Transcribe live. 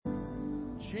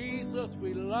Jesus,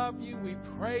 we love you, we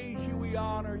praise you, we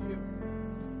honor you.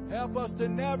 Help us to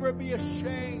never be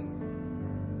ashamed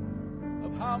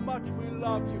of how much we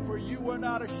love you, for you are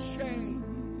not ashamed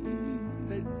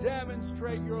to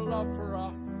demonstrate your love for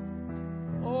us.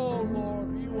 Oh,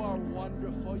 Lord, you are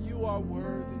wonderful. You are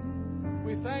worthy.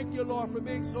 We thank you, Lord, for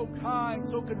being so kind,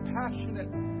 so compassionate.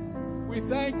 We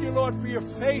thank you, Lord, for your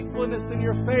faithfulness and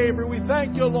your favor. We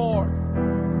thank you, Lord,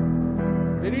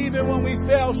 that even when we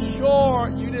fell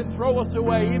short, you didn't throw us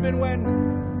away. Even when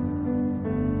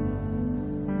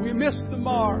we missed the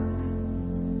mark,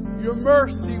 your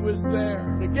mercy was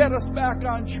there to get us back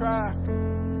on track.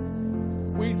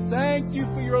 We thank you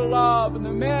for your love and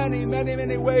the many, many,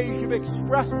 many ways you've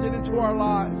expressed it into our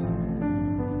lives.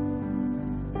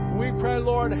 We pray,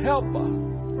 Lord, help us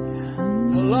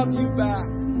to love you back.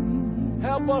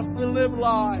 Help us to live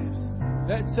lives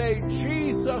that say,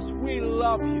 Jesus, we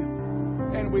love you.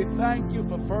 And we thank you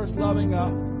for first loving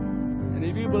us. And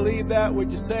if you believe that,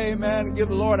 would you say amen? Give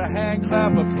the Lord a hand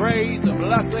clap of praise, a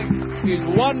blessing. He's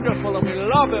wonderful and we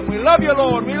love him. We love you,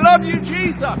 Lord. We love you,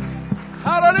 Jesus.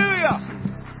 Hallelujah.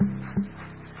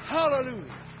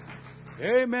 Hallelujah.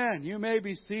 Amen. You may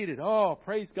be seated. Oh,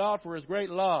 praise God for his great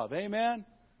love. Amen.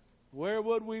 Where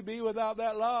would we be without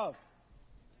that love?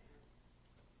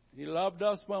 He loved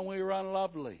us when we were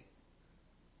unlovely.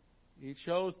 He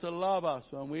chose to love us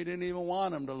when we didn't even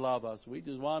want him to love us. We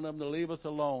just wanted him to leave us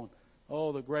alone.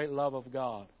 Oh, the great love of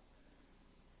God.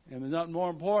 And there's nothing more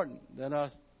important than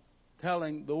us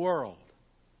telling the world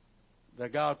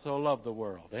that God so loved the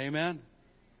world. Amen?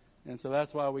 And so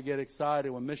that's why we get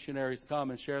excited when missionaries come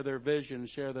and share their vision and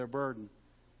share their burden.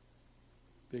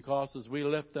 Because as we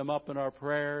lift them up in our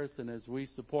prayers and as we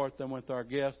support them with our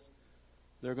gifts,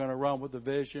 they're going to run with the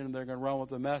vision, they're going to run with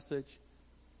the message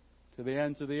to the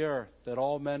ends of the earth, that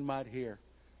all men might hear.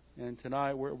 And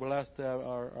tonight we're blessed to have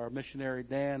our missionary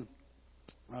Dan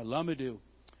Lamadou,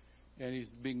 and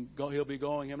he'll be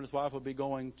going. Him and his wife will be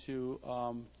going to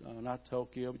not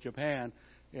Tokyo, but Japan,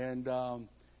 and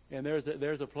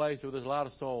there's a place where there's a lot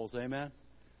of souls, amen.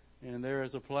 And there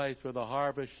is a place where the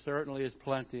harvest certainly is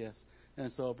plenteous. And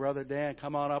so, Brother Dan,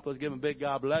 come on up. Let's give him a big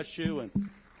God bless you, and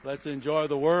let's enjoy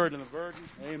the word and the burden.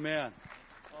 Amen.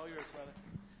 All yours, brother.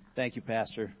 Thank you,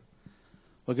 Pastor.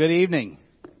 Well, good evening.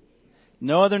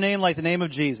 No other name like the name of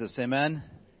Jesus. Amen.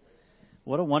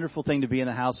 What a wonderful thing to be in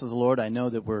the house of the Lord. I know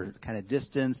that we're kind of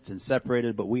distanced and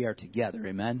separated, but we are together.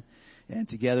 Amen. And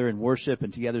together in worship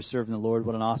and together serving the Lord.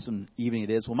 What an awesome evening it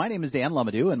is. Well, my name is Dan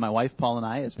Lamadou, and my wife, Paul, and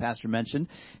I, as Pastor mentioned,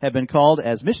 have been called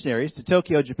as missionaries to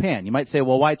Tokyo, Japan. You might say,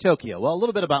 well, why Tokyo? Well, a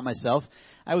little bit about myself.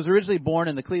 I was originally born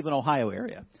in the Cleveland, Ohio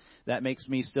area. That makes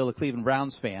me still a Cleveland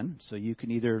Browns fan, so you can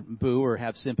either boo or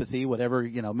have sympathy, whatever,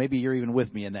 maybe you're even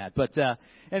with me in that. But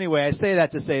anyway, I say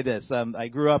that to say this. I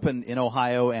grew up in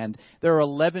Ohio, and there are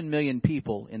 11 million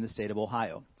people in the state of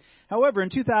Ohio. However, in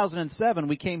 2007,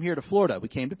 we came here to Florida. We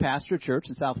came to pastor a church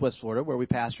in Southwest Florida where we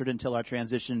pastored until our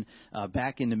transition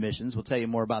back into missions. We'll tell you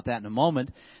more about that in a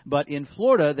moment. But in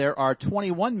Florida, there are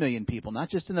 21 million people, not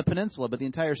just in the peninsula, but the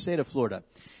entire state of Florida.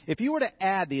 If you were to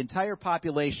add the entire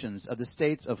populations of the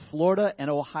states of Florida and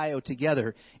Ohio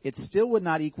together, it still would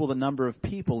not equal the number of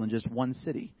people in just one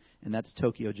city, and that's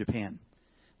Tokyo, Japan.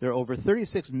 There are over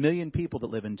 36 million people that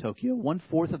live in Tokyo.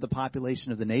 1/4 of the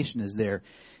population of the nation is there.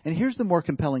 And here's the more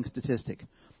compelling statistic.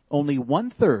 Only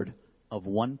 1/3 of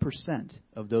 1%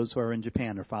 of those who are in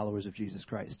Japan are followers of Jesus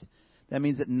Christ. That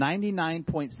means that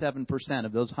 99.7%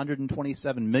 of those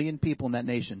 127 million people in that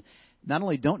nation not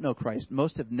only don't know Christ,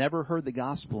 most have never heard the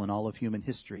gospel in all of human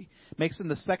history. Makes them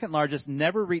the second largest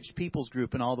never reached peoples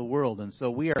group in all the world. And so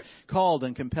we are called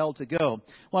and compelled to go.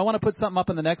 Well, I want to put something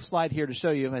up on the next slide here to show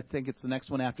you. I think it's the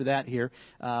next one after that here.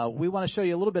 We want to show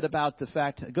you a little bit about the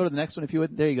fact. Go to the next one if you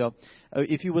would. There you go.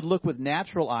 If you would look with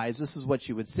natural eyes, this is what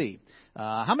you would see.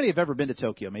 How many have ever been to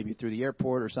Tokyo? Maybe through the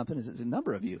airport or something? It's a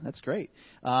number of you. That's great.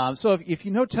 So if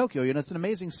you know Tokyo, it's an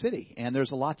amazing city. And there's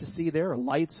a lot to see there.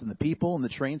 Lights and the people and the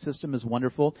train system is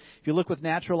wonderful. If you look with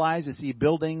natural eyes, you see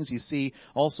buildings, you see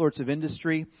all sorts of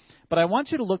industry. But I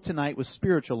want you to look tonight with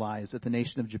spiritual eyes at the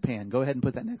nation of Japan. Go ahead and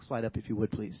put that next slide up if you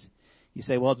would, please. You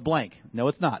say, well, it's blank. No,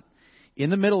 it's not. In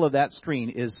the middle of that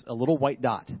screen is a little white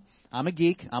dot. I'm a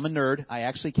geek. I'm a nerd. I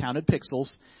actually counted pixels.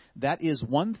 That is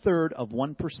 1/3 of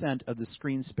 1% of the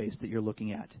screen space that you're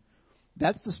looking at.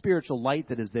 That's the spiritual light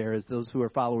that is there as those who are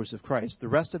followers of Christ. The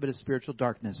rest of it is spiritual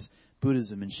darkness,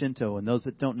 Buddhism and Shinto, and those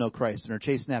that don't know Christ and are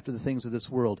chasing after the things of this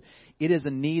world. It is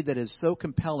a need that is so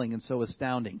compelling and so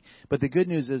astounding. But the good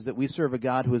news is that we serve a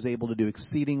God who is able to do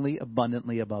exceedingly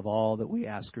abundantly above all that we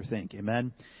ask or think.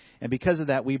 Amen? And because of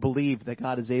that, we believe that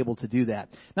God is able to do that.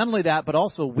 Not only that, but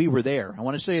also we were there. I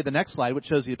want to show you the next slide, which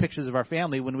shows you pictures of our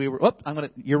family when we were,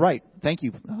 you're right. Thank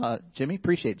you, Jimmy.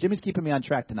 Appreciate it. Jimmy's keeping me on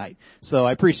track tonight. So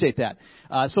I appreciate that.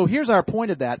 So here's our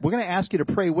point of that. We're going to ask you to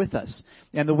pray with us.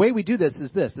 And the way we do this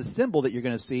is this. The symbol that you're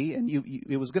going to see, and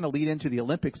it was going to lead into the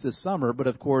Olympics this summer, but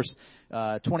of course,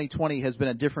 2020 has been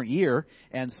a different year,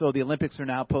 and so the Olympics are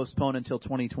now postponed until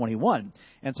 2021.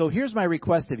 And so here's my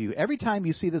request of you. Every time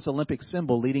you see this Olympic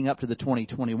symbol leading up to the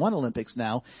 2021 Olympics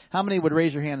now, how many would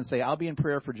raise your hand and say, I'll be in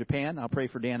prayer for Japan, I'll pray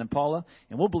for Dan and Paula,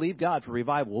 and we'll believe God for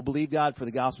revival. We'll believe God for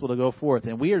the gospel to go forth.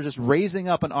 And we are just raising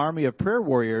up an army of prayer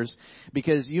warriors,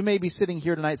 because you may be sitting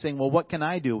here tonight saying, well, what can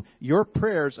I do? Your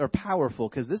prayers are powerful,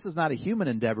 because this is not a human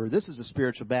endeavor. This is a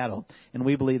spiritual battle. And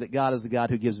we believe that God is the God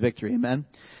who gives victory. Amen?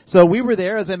 So we were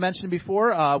there, as I mentioned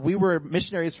before. We were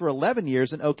missionaries for 11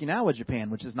 years in Okinawa, Japan,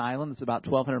 which is an island that's about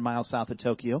 1,200 miles south of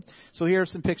Tokyo. So here are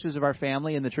some pictures of our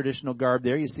family in the traditional garb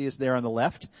there. You see us there on the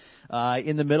left.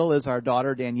 In the middle is our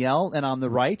daughter, Danielle, and on the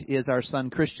right is our son,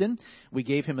 Christian. We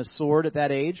gave him a sword at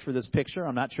that age for this picture.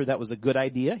 I'm not sure that was a good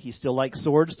idea. He still likes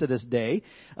swords to this day.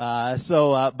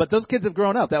 But those kids have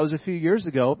grown up. That was a few years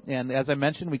ago. And as I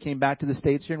mentioned, we came back to the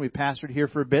States here and we pastored here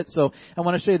for a bit. So I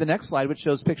want to show you the next slide, which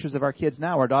shows pictures of our kids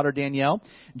now. Our daughter, Danielle,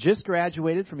 just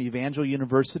graduated from Evangel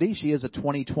University. She is a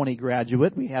 2020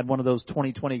 graduate. We had one of those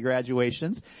 2020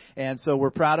 graduations. And so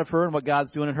we're proud of her and what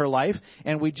God's doing in her life.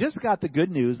 And we just got the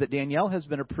good news that Danielle has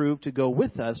been approved to go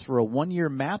with us for a 1-year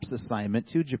MAPS assignment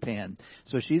to Japan.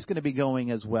 So she's going to be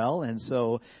going as well. And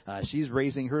so she's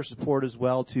raising her support as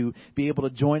well to be able to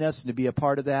join us and to be a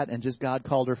part of that. And just God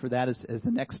called her for that as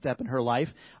the next step in her life.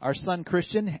 Our son,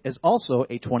 Christian, is also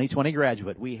a 2020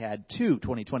 graduate. We had 2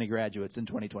 2020 graduates in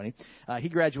 2020. He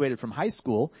graduated from high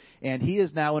school, and he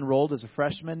is now enrolled as a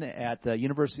freshman at the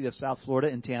University of South Florida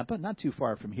in Tampa, not too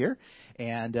far from here.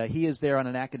 And he is there on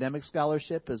an academic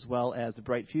scholarship as well as the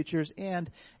Bright Futures and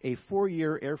a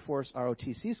 4-year Air Force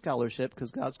ROTC scholarship,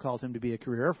 because God's called him to be a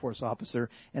career Air Force officer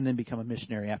and then become a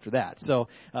missionary after that. So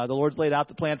the Lord's laid out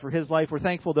the plan for his life. We're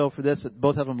thankful, though, for this, that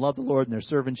both of them love the Lord and they're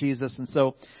serving Jesus. And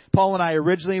so Paul and I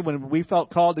originally, when we felt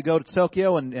called to go to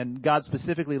Tokyo and God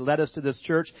specifically led us to this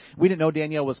church, we didn't know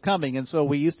Danielle was coming. And so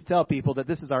we used to tell people that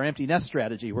this is our empty nest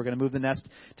strategy. We're going to move the nest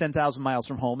 10,000 miles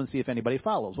from home and see if anybody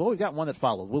follows. Well, we've got one that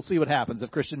followed. We'll see what happens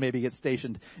if Christian maybe gets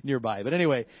stationed nearby. But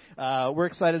anyway, we're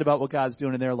excited about what God's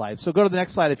doing in their lives. So go to the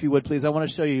next slide, if you would, please. I want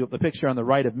to show you the picture on the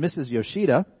right of Mrs.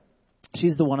 Yoshida.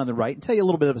 She's the one on the right, and tell you a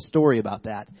little bit of a story about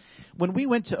that. When we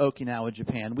went to Okinawa,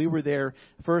 Japan, we were there.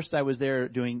 First, I was there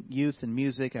doing youth and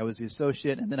music. I was the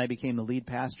associate, and then I became the lead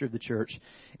pastor of the church.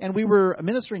 And we were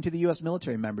ministering to the U.S.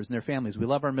 military members and their families. We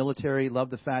love our military, love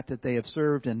the fact that they have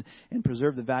served and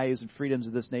preserved the values and freedoms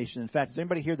of this nation. In fact, is there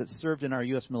anybody here that's served in our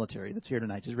U.S. military that's here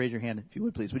tonight? Just raise your hand if you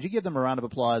would, please. Would you give them a round of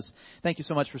applause? Thank you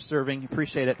so much for serving.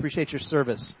 Appreciate it. Appreciate your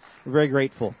service. We're very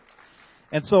grateful.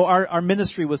 And so our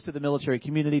ministry was to the military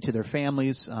community, to their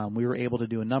families. We were able to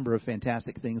do a number of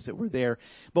fantastic things that were there.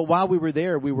 But while we were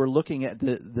there, we were looking at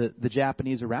the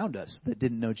Japanese around us that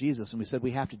didn't know Jesus, and we said,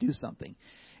 we have to do something.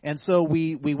 And so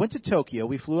we went to Tokyo.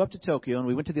 We flew up to Tokyo, and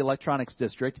we went to the electronics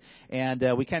district, and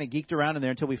we kind of geeked around in there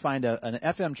until we find an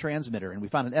FM transmitter. And we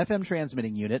found an FM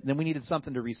transmitting unit, and then we needed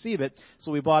something to receive it.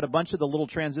 So we bought a bunch of the little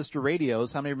transistor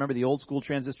radios. How many remember the old school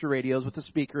transistor radios with the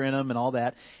speaker in them and all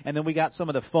that? And then we got some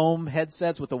of the foam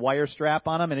headsets with the wire strap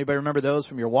on them. Anybody remember those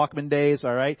from your Walkman days?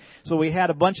 All right. So we had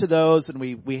a bunch of those, and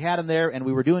we had them there, and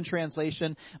we were doing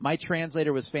translation. My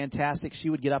translator was fantastic.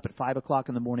 She would get up at 5 o'clock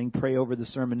in the morning, pray over the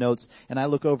sermon notes, and I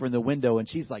look over in the window, and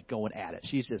she's like going at it.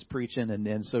 She's just preaching,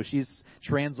 and so she's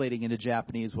translating into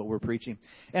Japanese what we're preaching.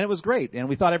 And it was great, and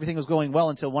we thought everything was going well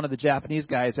until one of the Japanese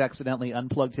guys accidentally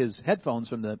unplugged his headphones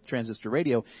from the transistor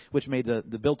radio, which made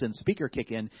the built-in speaker kick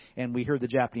in, and we heard the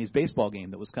Japanese baseball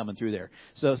game that was coming through there.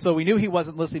 So we knew he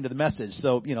wasn't listening to the message.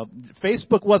 So,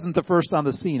 Facebook wasn't the first on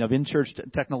the scene of in-church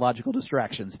technological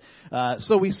distractions.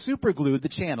 So we super glued the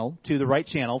channel to the right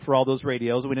channel for all those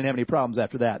radios, and we didn't have any problems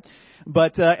after that.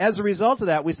 But as a result of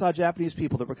that, we saw Japanese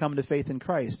people that were coming to faith in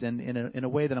Christ, and in a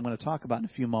way that I'm going to talk about in a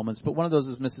few moments. But one of those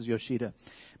is Mrs. Yoshida.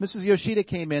 Mrs. Yoshida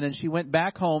came in, and she went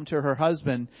back home to her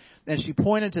husband, and she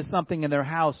pointed to something in their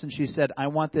house, and she said, I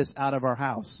want this out of our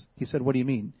house. He said, what do you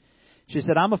mean? She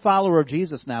said, I'm a follower of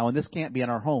Jesus now, and this can't be in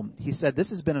our home. He said, this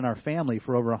has been in our family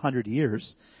for over 100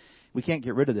 years. We can't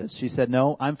get rid of this. She said,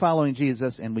 no, I'm following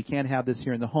Jesus, and we can't have this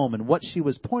here in the home. And what she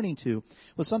was pointing to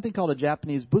was something called a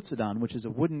Japanese butsudan, which is a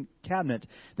wooden cabinet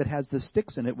that has the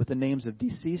sticks in it with the names of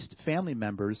deceased family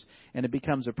members, and it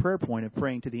becomes a prayer point of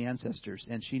praying to the ancestors.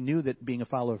 And she knew that being a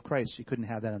follower of Christ, she couldn't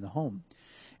have that in the home.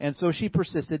 And so she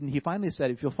persisted, and he finally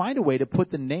said, if you'll find a way to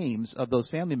put the names of those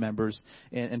family members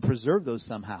and preserve those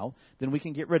somehow, then we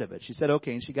can get rid of it. She said,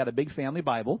 okay, and she got a big family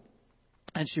Bible.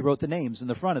 And she wrote the names in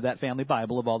the front of that family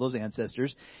Bible of all those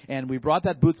ancestors. And we brought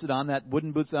that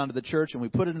wooden Butsudan to the church, and we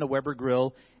put it in a Weber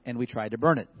grill, and we tried to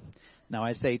burn it. Now,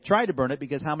 I say try to burn it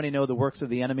because how many know the works of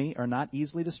the enemy are not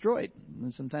easily destroyed?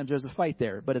 And sometimes there's a fight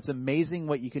there. But it's amazing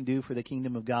what you can do for the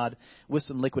kingdom of God with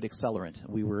some liquid accelerant.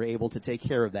 We were able to take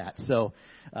care of that. So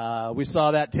we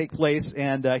saw that take place.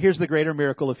 And here's the greater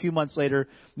miracle. A few months later,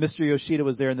 Mr. Yoshida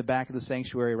was there in the back of the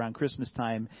sanctuary around Christmas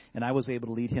time, and I was able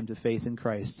to lead him to faith in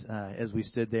Christ as we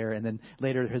stood there. And then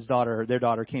later their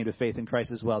daughter came to faith in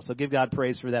Christ as well. So give God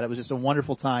praise for that. It was just a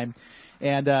wonderful time.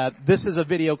 And this is a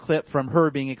video clip from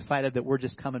her being excited that we're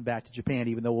just coming back to Japan,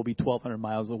 even though we'll be 1,200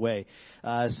 miles away.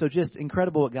 So just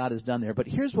incredible what God has done there. But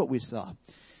here's what we saw.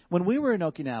 When we were in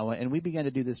Okinawa and we began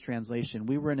to do this translation,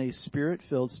 we were in a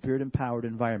Spirit-filled, Spirit-empowered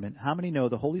environment. How many know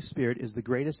the Holy Spirit is the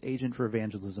greatest agent for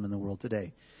evangelism in the world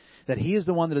today? That He is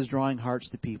the one that is drawing hearts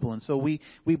to people. And so we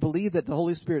believe that the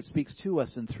Holy Spirit speaks to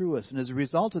us and through us. And as a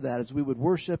result of that, as we would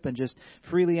worship and just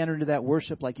freely enter into that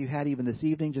worship like you had even this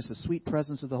evening, just a sweet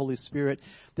presence of the Holy Spirit,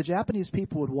 the Japanese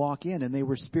people would walk in and they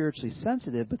were spiritually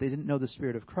sensitive, but they didn't know the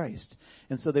Spirit of Christ.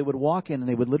 And so they would walk in and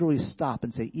they would literally stop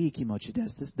and say, "Ii kimochi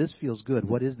desu. This feels good.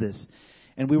 What is this?"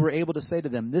 And we were able to say to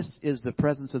them, this is the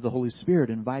presence of the Holy Spirit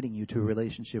inviting you to a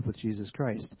relationship with Jesus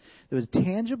Christ. There was a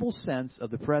tangible sense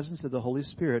of the presence of the Holy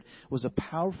Spirit was a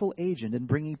powerful agent in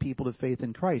bringing people to faith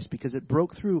in Christ because it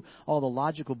broke through all the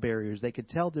logical barriers. They could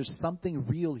tell there's something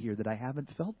real here that I haven't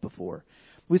felt before.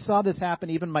 We saw this happen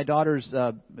even my daughter's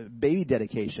baby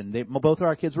dedication. Both of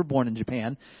our kids were born in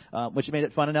Japan, which made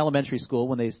it fun in elementary school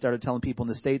when they started telling people in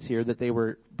the States here that they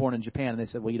were born in Japan. And they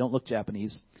said, well, you don't look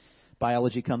Japanese.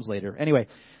 Biology comes later. Anyway,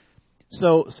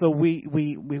 so we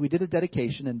did a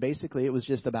dedication, and basically it was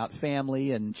just about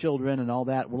family and children and all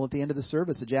that. Well, at the end of the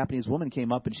service, a Japanese woman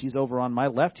came up, and she's over on my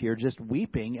left here just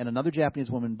weeping, and another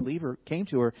Japanese woman, believer, came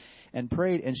to her and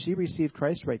prayed, and she received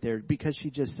Christ right there because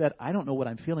she just said, I don't know what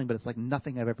I'm feeling, but it's like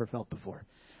nothing I've ever felt before.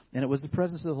 And it was the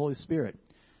presence of the Holy Spirit.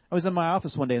 I was in my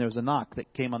office one day, and there was a knock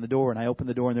that came on the door, and I opened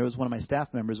the door, and there was one of my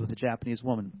staff members with a Japanese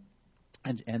woman.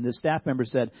 And the staff member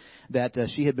said that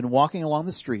she had been walking along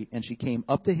the street, and she came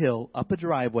up the hill, up a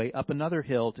driveway, up another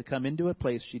hill to come into a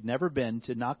place she'd never been,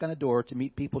 to knock on a door, to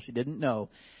meet people she didn't know,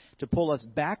 to pull us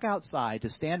back outside, to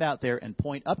stand out there and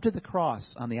point up to the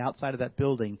cross on the outside of that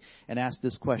building and ask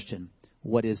this question,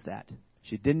 what is that?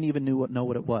 She didn't even know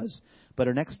what it was. But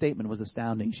her next statement was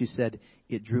astounding. She said,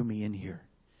 it drew me in here.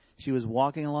 She was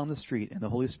walking along the street, and the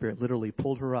Holy Spirit literally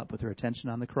pulled her up with her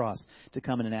attention on the cross to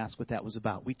come in and ask what that was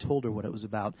about. We told her what it was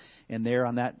about, and there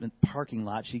on that parking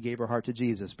lot, she gave her heart to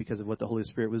Jesus because of what the Holy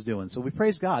Spirit was doing. So we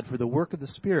praise God for the work of the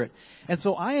Spirit. And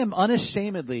so I am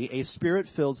unashamedly a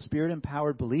Spirit-filled,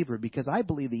 Spirit-empowered believer because I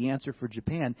believe the answer for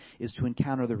Japan is to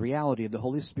encounter the reality of the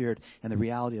Holy Spirit and the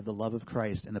reality of the love of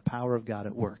Christ and the power of God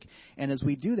at work. And as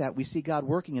we do that, we see God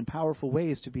working in powerful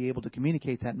ways to be able to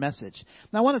communicate that message.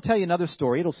 Now, I want to tell you another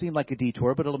story. It'll seem like a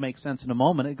detour, but it'll make sense in a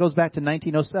moment. It goes back to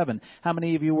 1907. How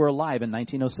many of you were alive in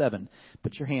 1907?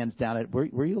 Put your hands down.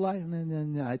 Were you alive?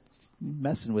 I'm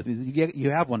messing with you. You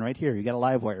have one right here. You got a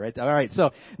live wire right there. All right.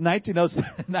 So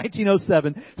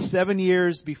 1907, 7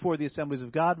 years before the Assemblies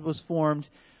of God was formed,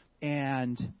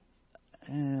 and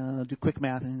do quick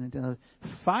math.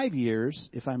 5 years,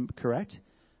 if I'm correct,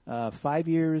 5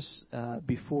 years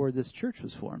before this church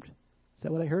was formed. Is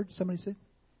that what I heard somebody say?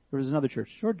 Or was another church?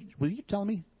 George, will you tell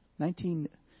me?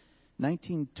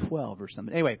 1912 or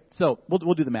something. Anyway, so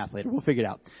we'll do the math later. We'll figure it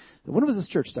out. When was this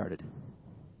church started?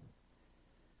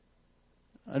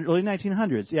 Early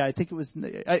 1900s. Yeah, I think it was.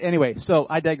 Anyway, so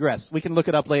I digress. We can look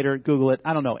it up later, Google it.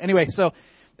 I don't know. Anyway,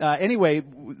 in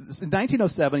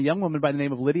 1907, a young woman by the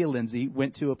name of Lydia Lindsay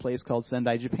went to a place called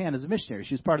Sendai, Japan as a missionary.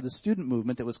 She was part of the student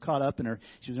movement that was caught up in her.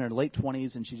 She was in her late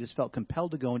 20s, and she just felt compelled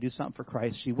to go and do something for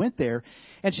Christ. She went there,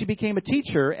 and she became a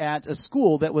teacher at a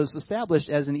school that was established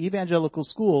as an evangelical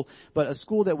school, but a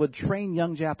school that would train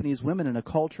young Japanese women in a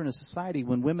culture and a society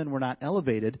when women were not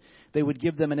elevated. They would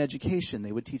give them an education.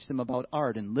 They would teach them about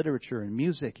art and literature and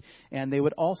music, and they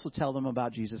would also tell them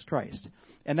about Jesus Christ.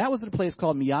 And that was at a place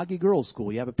called Miyagi Girls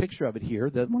School. You have a picture of it here,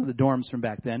 one of the dorms from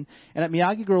back then. And at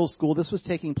Miyagi Girls School, this was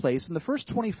taking place. In the first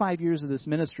 25 years of this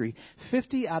ministry,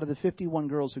 50 out of the 51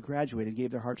 girls who graduated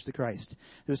gave their hearts to Christ.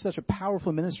 There was such a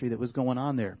powerful ministry that was going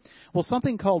on there. Well,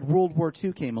 something called World War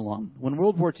II came along. When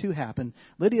World War II happened,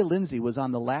 Lydia Lindsay was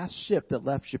on the last ship that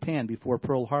left Japan before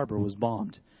Pearl Harbor was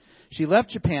bombed. She left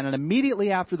Japan, and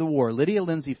immediately after the war, Lydia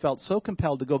Lindsay felt so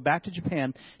compelled to go back to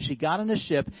Japan. She got on a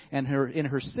ship, and in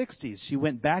her 60s, she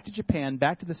went back to Japan,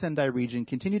 back to the Sendai region,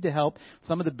 continued to help.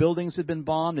 Some of the buildings had been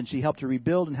bombed, and she helped to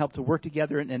rebuild and helped to work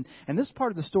together. And this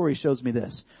part of the story shows me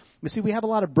this. You see, we have a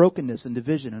lot of brokenness and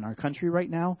division in our country right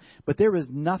now, but there is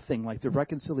nothing like the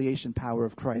reconciliation power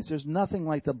of Christ. There's nothing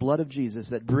like the blood of Jesus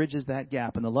that bridges that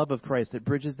gap, and the love of Christ that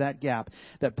bridges that gap,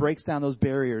 that breaks down those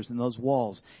barriers and those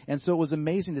walls. And so it was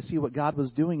amazing to see what God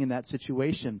was doing in that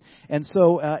situation. And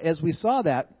so as we saw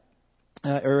that,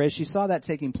 or as she saw that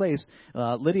taking place,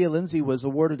 Lydia Lindsay was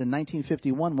awarded in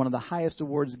 1951 one of the highest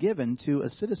awards given to a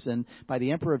citizen by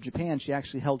the Emperor of Japan. She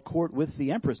actually held court with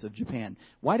the Empress of Japan.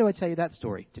 Why do I tell you that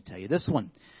story? To tell you this one.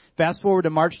 Fast forward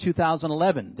to March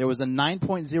 2011. There was a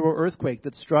 9.0 earthquake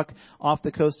that struck off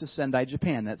the coast of Sendai,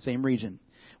 Japan, that same region.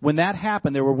 When that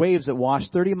happened, there were waves that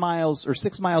washed 30 miles or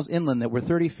 6 miles inland that were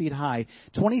 30 feet high.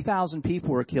 20,000 people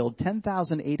were killed.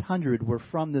 10,800 were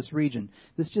from this region.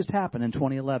 This just happened in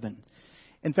 2011.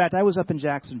 In fact, I was up in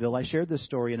Jacksonville. I shared this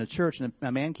story in a church, and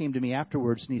a man came to me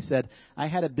afterwards, and he said, I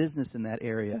had a business in that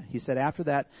area. He said, after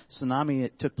that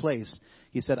tsunami took place,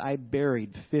 he said, I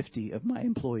buried 50 of my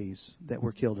employees that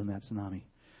were killed in that tsunami.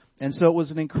 And so it was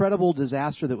an incredible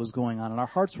disaster that was going on, and our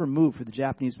hearts were moved for the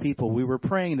Japanese people. We were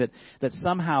praying that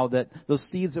somehow that those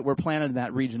seeds that were planted in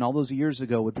that region all those years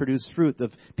ago would produce fruit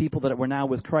of people that were now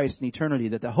with Christ in eternity,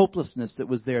 that the hopelessness that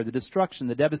was there, the destruction,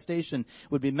 the devastation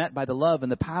would be met by the love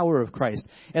and the power of Christ.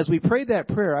 As we prayed that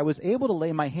prayer, I was able to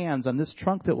lay my hands on this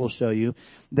trunk that we'll show you,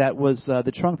 that was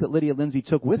the trunk that Lydia Lindsay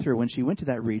took with her when she went to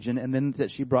that region, and then that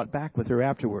she brought back with her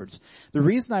afterwards. The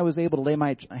reason I was able to lay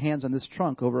my hands on this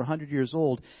trunk, over 100 years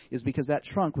old, is because that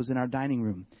trunk was in our dining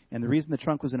room. And the reason the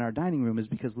trunk was in our dining room is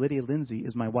because Lydia Lindsay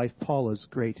is my wife Paula's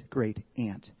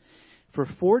great-great-aunt. For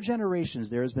 4 generations,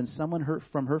 there has been someone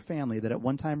from her family that at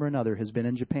one time or another has been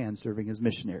in Japan serving as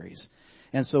missionaries.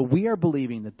 And so we are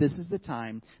believing that this is the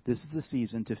time, this is the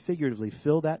season to figuratively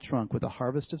fill that trunk with a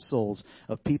harvest of souls,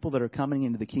 of people that are coming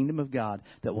into the kingdom of God,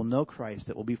 that will know Christ,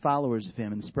 that will be followers of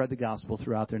Him and spread the gospel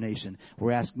throughout their nation.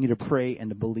 We're asking you to pray and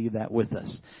to believe that with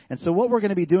us. And so what we're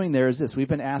going to be doing there is this. We've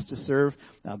been asked to serve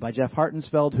by Jeff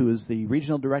Hartensfeld, who is the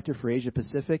regional director for Asia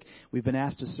Pacific. We've been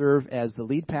asked to serve as the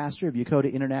lead pastor of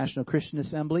Yokota International Christian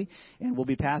Assembly, and we'll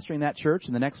be pastoring that church.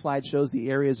 And the next slide shows the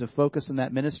areas of focus in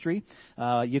that ministry.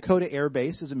 Yokota Air Base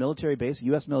is a military base, a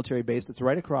U.S. military base that's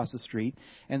right across the street.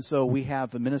 And so we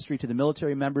have a ministry to the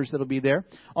military members that will be there.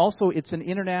 Also, it's an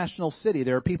international city.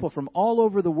 There are people from all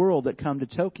over the world that come to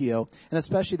Tokyo, and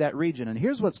especially that region. And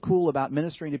here's what's cool about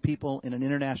ministering to people in an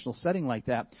international setting like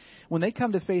that. When they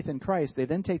come to faith in Christ, they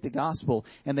then take the gospel,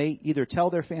 and they either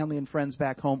tell their family and friends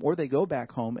back home, or they go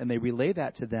back home, and they relay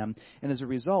that to them. And as a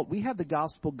result, we have the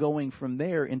gospel going from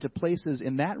there into places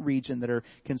in that region that are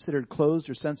considered closed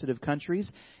or sensitive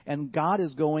countries. And God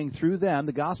is going through them,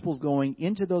 the gospel's going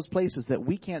into those places that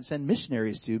we can't send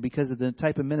missionaries to because of the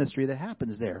type of ministry that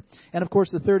happens there. And of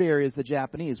course, the third area is the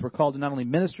Japanese. We're called to not only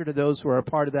minister to those who are a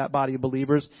part of that body of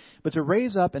believers, but to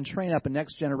raise up and train up a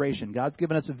next generation. God's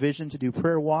given us a vision to do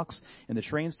prayer walks in the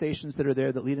train stations that are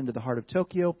there that lead into the heart of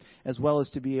Tokyo, as well as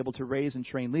to be able to raise and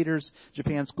train leaders.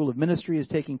 Japan School of Ministry is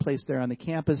taking place there on the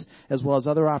campus, as well as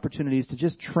other opportunities to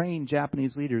just train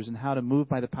Japanese leaders in how to move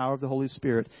by the power of the Holy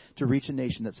Spirit to reach a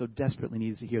nation that so desperately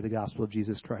needs to hear the gospel of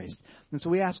Jesus Christ. And so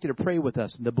we ask you to pray with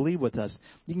us and to believe with us.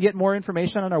 You can get more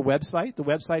information on our website. The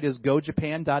website is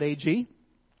gojapan.ag.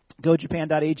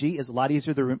 GoJapan.ag is a lot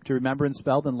easier to remember and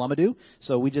spell than Lumadoo,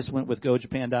 so we just went with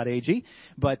GoJapan.ag.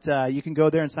 But you can go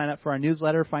there and sign up for our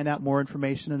newsletter, find out more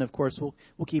information, and of course we'll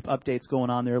keep updates going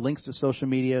on there. Links to social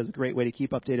media is a great way to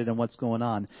keep updated on what's going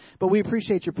on. But we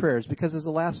appreciate your prayers because, as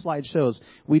the last slide shows,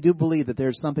 we do believe that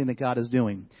there's something that God is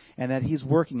doing and that He's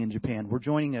working in Japan. We're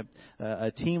joining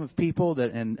a team of people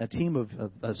and a team of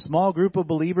a small group of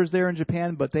believers there in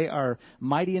Japan, but they are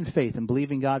mighty in faith and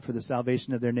believing God for the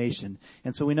salvation of their nation.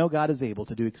 And so we know God is able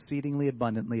to do exceedingly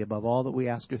abundantly above all that we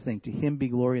ask or think. To Him be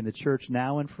glory in the church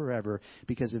now and forever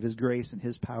because of His grace and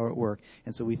His power at work.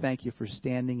 And so we thank you for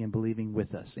standing and believing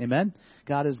with us. Amen?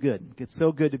 God is good. It's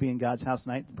so good to be in God's house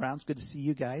tonight. Browns, good to see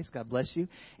you guys. God bless you.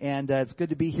 And it's good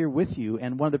to be here with you.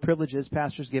 And one of the privileges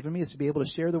Pastor's given me is to be able to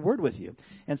share the Word with you.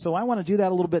 And so I want to do that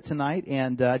a little bit tonight.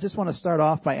 And I just want to start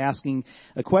off by asking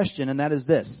a question, and that is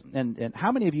this. And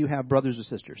how many of you have brothers or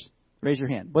sisters? Raise your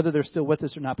hand, whether they're still with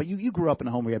us or not. But you grew up in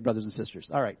a home where you had brothers and sisters.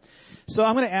 All right. So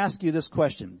I'm going to ask you this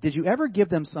question. Did you ever give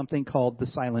them something called the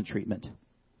silent treatment?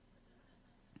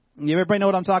 Everybody know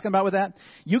what I'm talking about with that?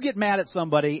 You get mad at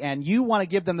somebody and you want to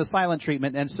give them the silent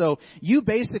treatment, and so you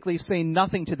basically say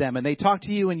nothing to them, and they talk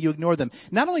to you and you ignore them.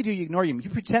 Not only do you ignore them, you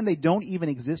pretend they don't even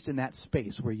exist in that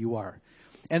space where you are.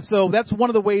 And so that's one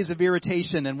of the ways of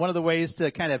irritation and one of the ways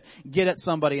to kind of get at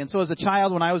somebody. And so as a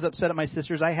child, when I was upset at my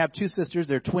sisters, I have two sisters.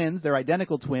 They're twins. They're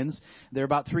identical twins. They're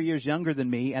about 3 years younger than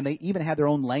me, and they even had their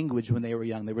own language when they were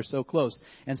young. They were so close.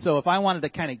 And so if I wanted to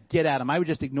kind of get at them, I would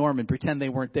just ignore them and pretend they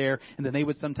weren't there, and then they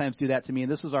would sometimes do that to me.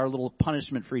 And this was our little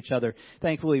punishment for each other.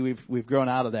 Thankfully, we've grown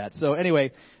out of that. So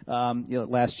anyway,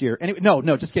 last year. Anyway,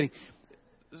 no, just kidding.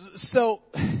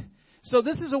 So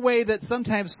this is a way that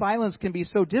sometimes silence can be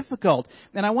so difficult.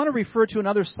 And I want to refer to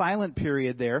another silent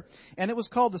period there. And it was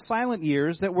called the silent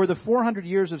years, that were the 400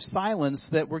 years of silence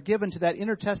that were given to that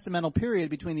intertestamental period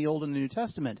between the Old and the New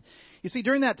Testament. You see,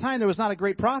 during that time, there was not a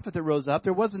great prophet that rose up.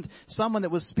 There wasn't someone that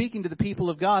was speaking to the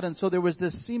people of God. And so there was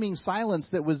this seeming silence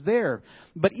that was there.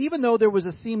 But even though there was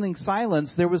a seeming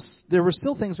silence, there were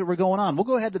still things that were going on. We'll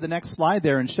go ahead to the next slide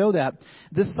there and show that.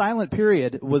 This silent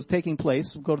period was taking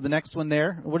place. We'll go to the next one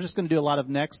there. We're just going to do a lot of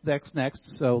next.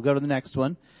 So go to the next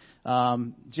one.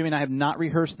 Jimmy and I have not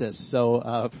rehearsed this,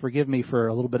 so forgive me for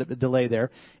a little bit of a delay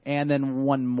there. And then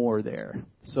one more there.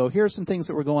 So here are some things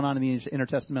that were going on in the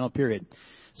intertestamental period.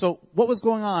 So what was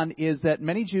going on is that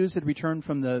many Jews had returned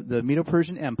from the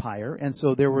Medo-Persian Empire, and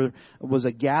so there was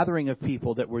a gathering of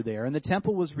people that were there, and the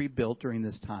temple was rebuilt during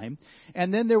this time.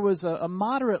 And then there was a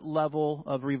moderate level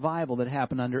of revival that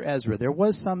happened under Ezra. There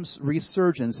was some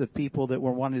resurgence of people that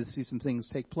were wanting to see some things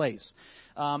take place.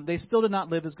 They still did not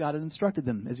live as God had instructed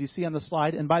them, as you see on the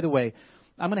slide. And by the way,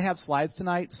 I'm going to have slides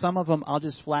tonight. Some of them I'll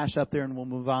just flash up there and we'll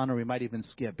move on, or we might even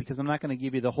skip, because I'm not going to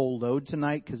give you the whole load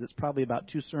tonight, because it's probably about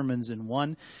 2 sermons in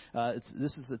one.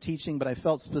 This is a teaching, but I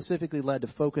felt specifically led to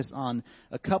focus on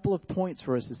a couple of points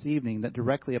for us this evening that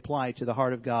directly apply to the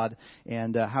heart of God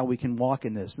and how we can walk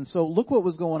in this. And so look what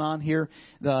was going on here.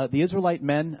 The Israelite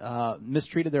men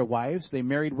mistreated their wives. They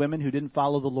married women who didn't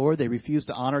follow the Lord. They refused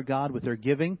to honor God with their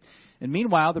giving. And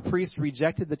meanwhile, the priests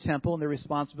rejected the temple and their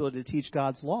responsibility to teach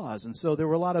God's laws. And so there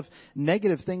were a lot of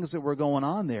negative things that were going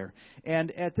on there. And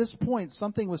at this point,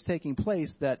 something was taking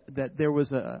place that there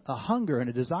was a hunger and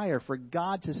a desire for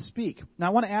God to speak. Now, I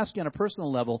want to ask you on a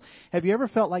personal level, have you ever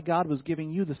felt like God was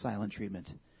giving you the silent treatment?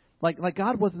 Like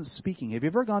God wasn't speaking. Have you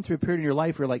ever gone through a period in your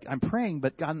life where you're like, I'm praying,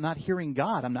 but God, I'm not hearing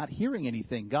God. I'm not hearing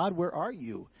anything. God, where are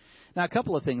you? Now, a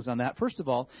couple of things on that. First of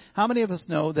all, how many of us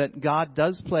know that God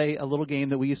does play a little game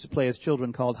that we used to play as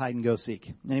children called hide and go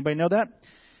seek? Anybody know that?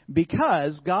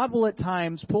 Because God will at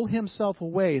times pull himself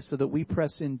away so that we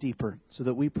press in deeper, so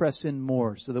that we press in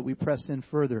more, so that we press in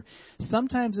further.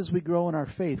 Sometimes as we grow in our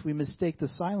faith, we mistake the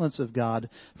silence of God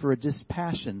for a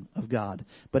dispassion of God.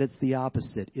 But it's the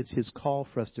opposite. It's his call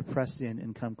for us to press in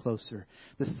and come closer.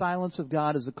 The silence of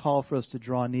God is a call for us to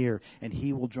draw near, and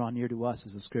he will draw near to us,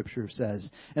 as the Scripture says.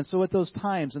 And so at those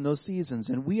times and those seasons,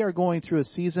 and we are going through a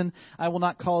season, I will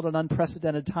not call it an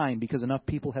unprecedented time, because enough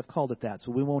people have called it that,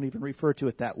 so we won't even refer to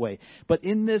it that way. But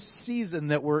in this season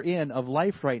that we're in of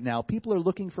life right now, people are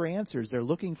looking for answers. They're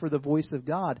looking for the voice of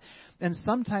God. And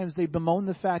sometimes they bemoan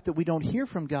the fact that we don't hear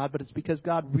from God, but it's because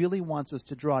God really wants us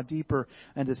to draw deeper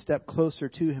and to step closer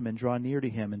to him and draw near to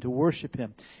him and to worship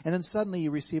him. And then suddenly you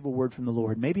receive a word from the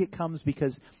Lord. Maybe it comes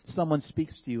because someone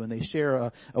speaks to you and they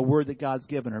share a word that God's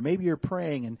given. Or maybe you're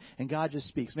praying and God just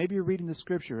speaks. Maybe you're reading the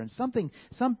Scripture and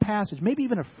some passage, maybe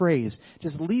even a phrase,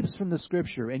 just leaps from the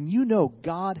Scripture, and you know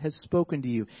God has spoken to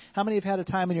you. How many have had a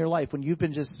time in your life when you've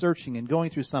been just searching and going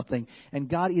through something, and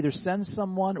God either sends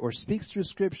someone or speaks through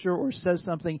Scripture or says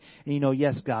something, and you know,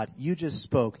 yes, God, you just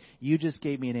spoke. You just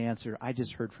gave me an answer. I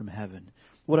just heard from heaven.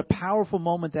 What a powerful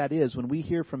moment that is when we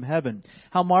hear from heaven.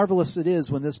 How marvelous it is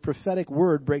when this prophetic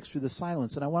word breaks through the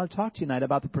silence. And I want to talk to you tonight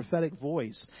about the prophetic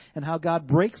voice and how God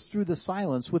breaks through the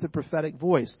silence with a prophetic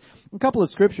voice. A couple of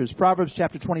scriptures. Proverbs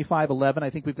chapter 25:11. I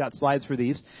think we've got slides for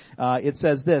these. It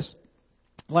says this: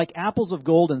 like apples of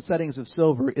gold and settings of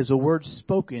silver is a word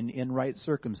spoken in right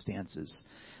circumstances.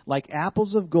 Like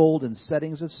apples of gold and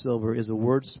settings of silver is a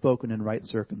word spoken in right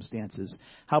circumstances.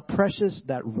 How precious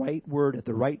that right word at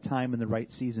the right time in the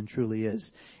right season truly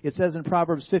is. It says in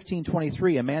Proverbs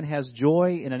 15:23, a man has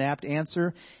joy in an apt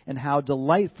answer, and how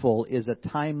delightful is a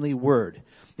timely word.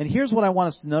 And here's what I want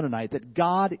us to know tonight, that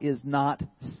God is not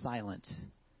silent.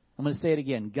 I'm going to say it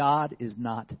again. God is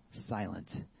not silent.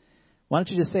 Why don't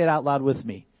you just say it out loud with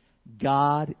me?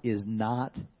 God is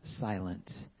not silent.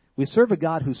 We serve a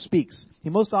God who speaks. He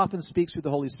most often speaks through the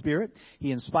Holy Spirit.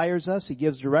 He inspires us. He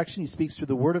gives direction. He speaks through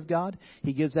the Word of God.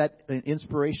 He gives that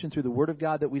inspiration through the Word of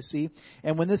God that we see.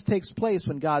 And when this takes place,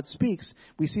 when God speaks,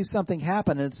 we see something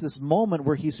happen, and it's this moment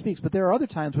where He speaks. But there are other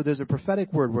times where there's a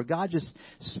prophetic word, where God just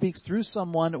speaks through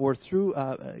someone or through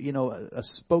a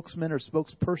spokesman or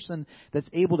spokesperson that's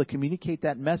able to communicate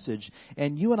that message.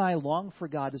 And you and I long for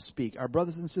God to speak. Our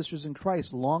brothers and sisters in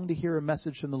Christ long to hear a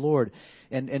message from the Lord.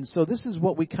 And so this is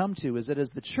what we come to, is that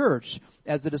as the church,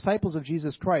 as the disciples of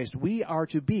Jesus Christ, we are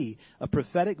to be a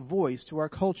prophetic voice to our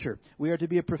culture. We are to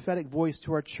be a prophetic voice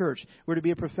to our church. We're to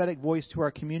be a prophetic voice to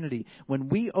our community. When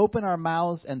we open our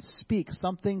mouths and speak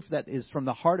something that is from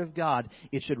the heart of God,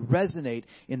 it should resonate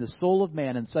in the soul of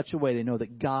man in such a way they know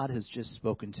that God has just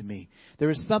spoken to me. There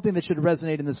is something that should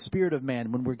resonate in the spirit of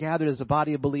man when we're gathered as a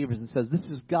body of believers and says, this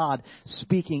is God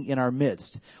speaking in our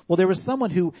midst. Well, there was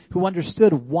someone who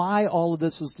understood why all of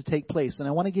this was to take place. And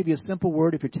I want to give you a simple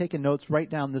word. If you're taking notes, write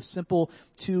down this simple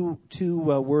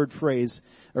two-word phrase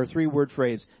or three-word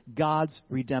phrase: God's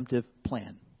redemptive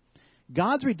plan.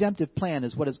 God's redemptive plan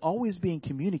is what is always being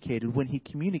communicated when He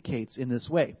communicates in this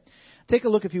way. Take a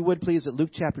look, if you would, please, at Luke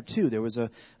chapter 2. There was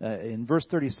in verse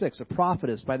 36, a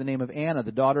prophetess by the name of Anna,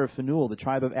 the daughter of Phanuel, the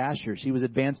tribe of Asher. She was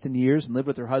advanced in years and lived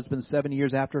with her husband 7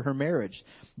 years after her marriage.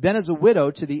 Then as a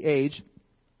widow to the age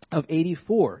of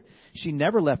 84. She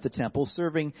never left the temple,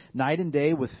 serving night and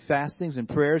day with fastings and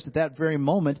prayers. At that very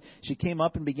moment, she came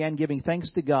up and began giving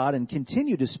thanks to God and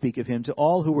continued to speak of Him to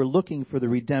all who were looking for the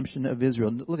redemption of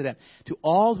Israel. Look at that. To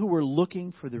all who were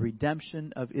looking for the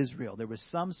redemption of Israel. There was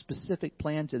some specific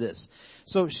plan to this.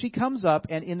 So she comes up,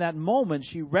 and in that moment,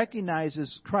 she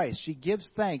recognizes Christ. She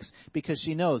gives thanks because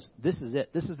she knows this is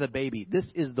it. This is the baby. This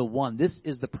is the one. This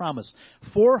is the promise.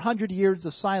 400 years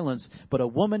of silence, but a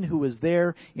woman who was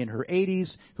there in her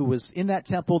 80s, who was in that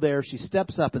temple there, she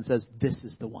steps up and says, this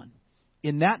is the one.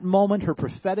 In that moment, her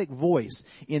prophetic voice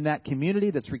in that community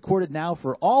that's recorded now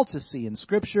for all to see in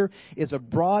Scripture is a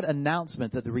broad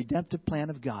announcement that the redemptive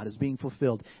plan of God is being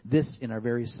fulfilled, this in our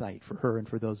very sight, for her and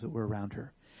for those that were around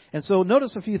her. And so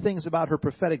notice a few things about her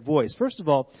prophetic voice. First of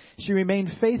all, she remained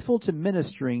faithful to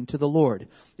ministering to the Lord.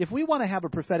 If we want to have a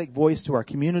prophetic voice to our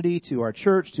community, to our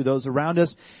church, to those around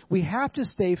us, we have to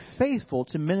stay faithful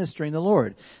to ministering the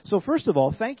Lord. So first of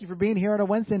all, thank you for being here on a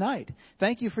Wednesday night.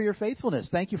 Thank you for your faithfulness.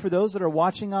 Thank you for those that are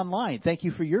watching online. Thank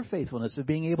you for your faithfulness of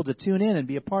being able to tune in and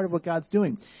be a part of what God's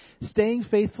doing. Staying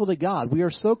faithful to God. We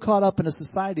are so caught up in a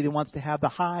society that wants to have the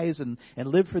highs and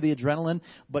live for the adrenaline,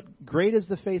 but great is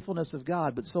the faithfulness of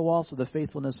God, but so also the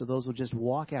faithfulness of those who just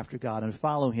walk after God and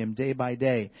follow Him day by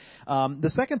day. The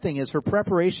second thing is her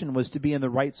preparation was to be in the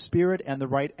right spirit and the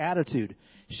right attitude.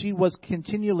 She was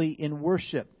continually in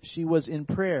worship. She was in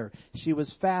prayer. She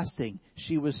was fasting.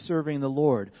 She was serving the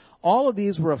Lord. All of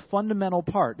these were a fundamental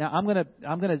part. Now, I'm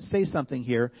going to say something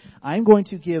here. I'm going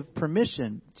to give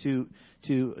permission to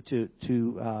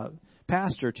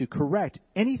pastor to correct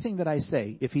anything that I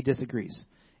say if he disagrees.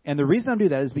 And the reason I'm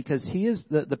doing that is because he is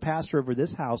the pastor over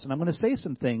this house, and I'm going to say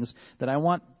some things that I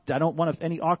don't want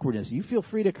any awkwardness. You feel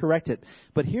free to correct it.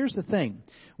 But here's the thing.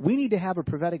 We need to have a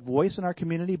prophetic voice in our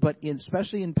community, but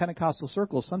especially in Pentecostal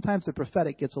circles, sometimes the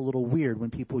prophetic gets a little weird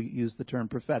when people use the term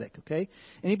prophetic, okay?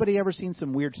 Anybody ever seen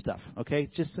some weird stuff, okay?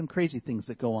 Just some crazy things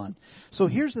that go on. So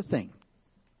here's the thing.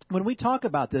 When we talk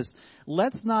about this,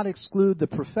 let's not exclude the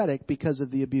prophetic because of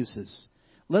the abuses.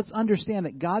 Let's understand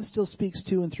that God still speaks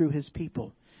to and through His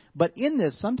people. But in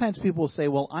this, sometimes people will say,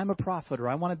 well, I'm a prophet, or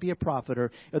I want to be a prophet,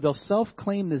 or they'll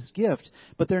self-claim this gift,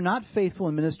 but they're not faithful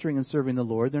in ministering and serving the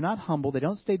Lord. They're not humble. They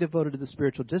don't stay devoted to the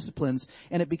spiritual disciplines,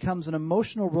 and it becomes an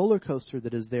emotional roller coaster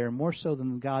that is there, more so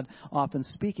than God often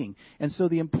speaking. And so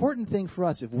the important thing for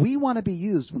us, if we want to be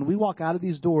used when we walk out of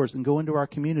these doors and go into our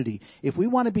community, if we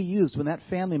want to be used when that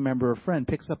family member or friend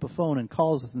picks up a phone and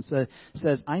calls us and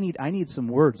says, I need some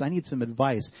words, I need some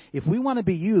advice. If we want to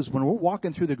be used when we're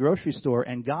walking through the grocery store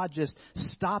and God just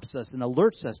stops us and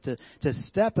alerts us to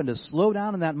step and to slow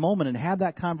down in that moment and have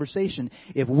that conversation.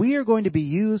 If we are going to be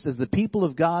used as the people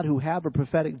of God who have a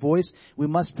prophetic voice, we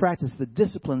must practice the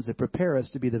disciplines that prepare us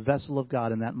to be the vessel of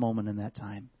God in that moment and that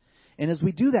time. And as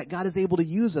we do that, God is able to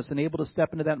use us and able to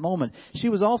step into that moment. She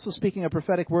was also speaking a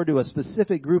prophetic word to a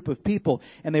specific group of people,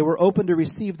 and they were open to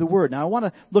receive the word. Now, I want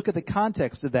to look at the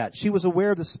context of that. She was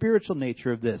aware of the spiritual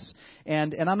nature of this.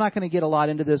 And I'm not going to get a lot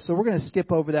into this, so we're going to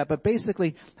skip over that. But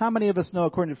basically, how many of us know,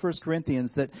 according to 1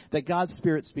 Corinthians, that God's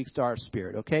Spirit speaks to our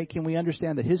spirit, okay? Can we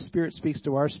understand that His Spirit speaks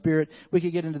to our spirit? We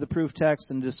could get into the proof text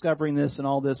and discovering this and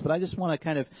all this, but I just want to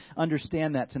kind of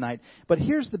understand that tonight. But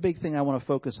here's the big thing I want to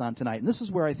focus on tonight, and this is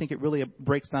where I think it really really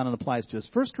breaks down and applies to us.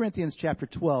 1 Corinthians chapter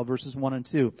 12, verses 1 and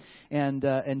 2.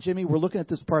 And Jimmy, we're looking at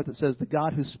this part that says the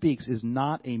God who speaks is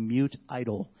not a mute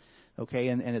idol. Okay,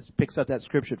 and it picks up that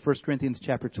scripture at 1 Corinthians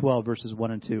chapter 12, verses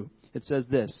 1 and 2. It says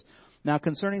this, "Now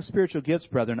concerning spiritual gifts,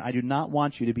 brethren, I do not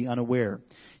want you to be unaware.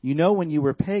 You know when you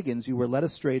were pagans, you were led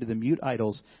astray to the mute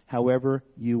idols, however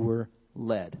you were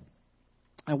led."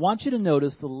 I want you to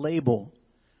notice the label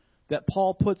that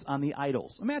Paul puts on the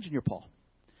idols. Imagine you're Paul.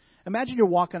 Imagine you're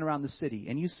walking around the city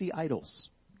and you see idols.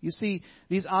 You see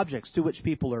these objects to which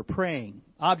people are praying,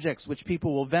 objects which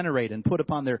people will venerate and put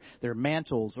upon their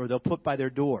mantles or they'll put by their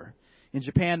door. In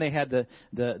Japan, they had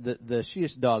the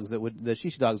shish dogs that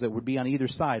would be on either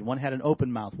side. One had an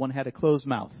open mouth, one had a closed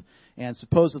mouth, and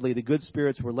supposedly the good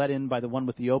spirits were let in by the one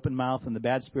with the open mouth, and the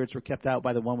bad spirits were kept out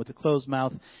by the one with the closed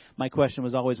mouth. My question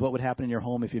was always, what would happen in your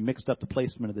home if you mixed up the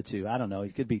placement of the two? I don't know.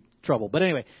 It could be trouble. But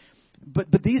anyway.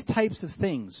 But these types of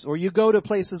things, or you go to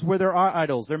places where there are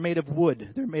idols, they're made of wood,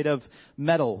 they're made of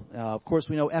metal. Of course,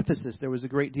 we know Ephesus, there was a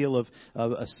great deal of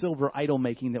a silver idol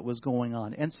making that was going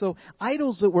on. And so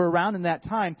idols that were around in that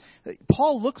time,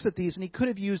 Paul looks at these and he could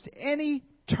have used any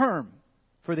term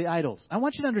for the idols. I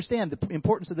want you to understand the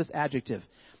importance of this adjective.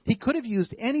 He could have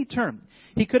used any term.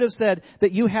 He could have said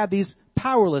that you have these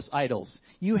powerless idols.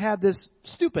 You have this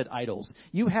stupid idols.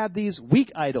 You have these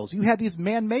weak idols. You have these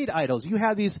man-made idols. You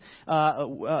have these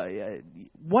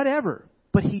whatever.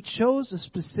 But he chose a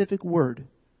specific word.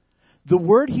 The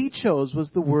word he chose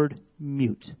was the word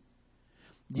mute.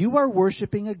 You are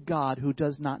worshiping a God who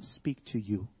does not speak to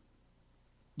you.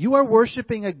 You are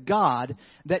worshiping a God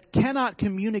that cannot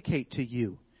communicate to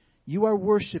you. You are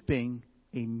worshiping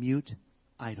a mute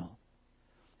idol.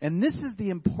 And this is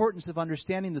the importance of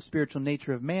understanding the spiritual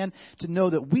nature of man, to know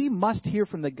that we must hear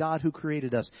from the God who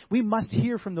created us. We must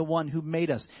hear from the one who made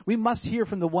us. We must hear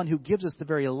from the one who gives us the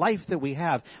very life that we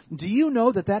have. Do you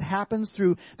know that that happens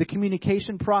through the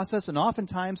communication process? And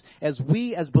oftentimes, as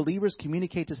we as believers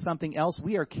communicate to something else,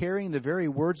 we are carrying the very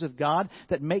words of God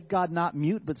that make God not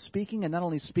mute, but speaking, and not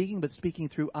only speaking, but speaking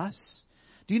through us.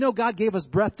 Do you know God gave us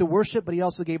breath to worship, but He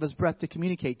also gave us breath to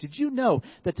communicate? Did you know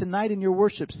that tonight in your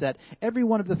worship set, every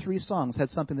one of the 3 songs had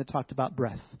something that talked about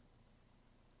breath?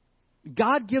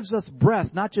 God gives us breath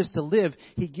not just to live,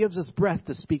 He gives us breath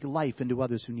to speak life into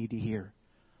others who need to hear.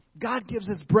 God gives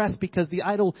us breath because the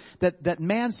idol that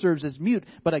man serves is mute,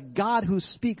 but a God who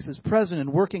speaks is present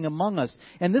and working among us.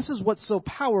 And this is what's so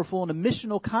powerful in a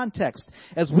missional context.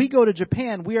 As we go to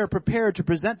Japan, we are prepared to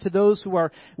present to those who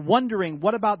are wondering,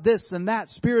 what about this and that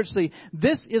spiritually?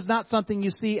 This is not something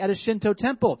you see at a Shinto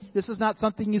temple. This is not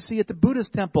something you see at the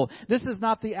Buddhist temple. This is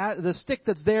not the stick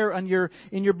that's there in your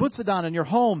butsudan in your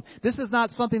home. This is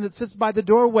not something that sits by the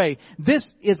doorway. This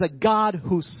is a God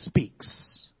who speaks.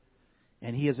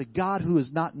 And He is a God who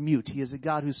is not mute. He is a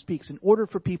God who speaks. In order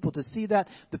for people to see that,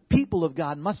 the people of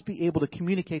God must be able to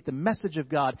communicate the message of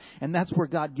God. And that's where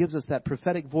God gives us that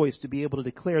prophetic voice to be able to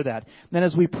declare that. Then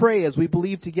as we pray, as we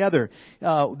believe together,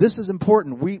 this is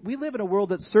important. We live in a world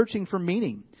that's searching for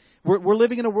meaning. We're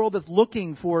living in a world that's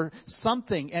looking for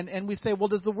something. And we say, well,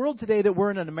 does the world today that we're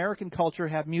in an American culture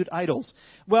have mute idols?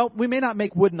 Well, we may not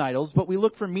make wooden idols, but we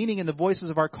look for meaning in the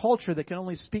voices of our culture that can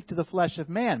only speak to the flesh of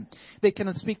man. They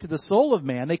can speak to the soul of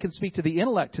man. They can speak to the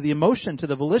intellect, to the emotion, to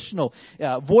the volitional,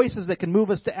 voices that can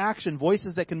move us to action,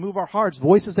 voices that can move our hearts,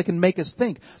 voices that can make us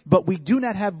think. But we do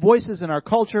not have voices in our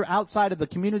culture outside of the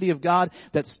community of God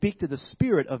that speak to the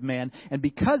spirit of man. And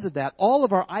because of that, all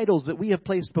of our idols that we have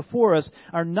placed before us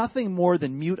are nothing more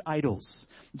than mute idols.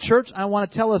 Church, I want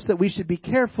to tell us that we should be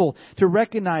careful to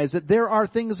recognize that there are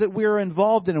things that we are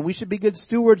involved in, and we should be good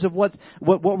stewards of what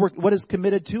is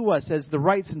committed to us as the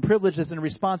rights and privileges and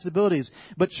responsibilities.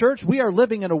 But church, we are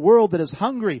living in a world that is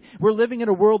hungry. We're living in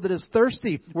a world that is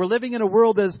thirsty. We're living in a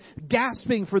world that is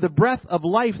gasping for the breath of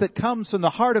life that comes from the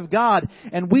heart of God.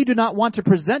 And we do not want to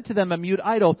present to them a mute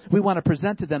idol. We want to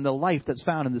present to them the life that's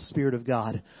found in the Spirit of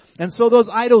God. And so those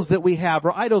idols that we have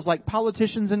are idols like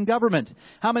politicians and government.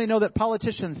 How many know that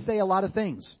politicians say a lot of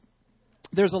things?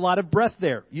 There's a lot of breath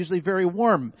there, usually very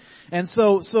warm. And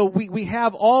so we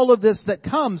have all of this that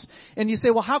comes, and you say,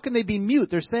 well, how can they be mute?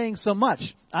 They're saying so much.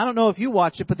 I don't know if you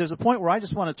watch it, but there's a point where I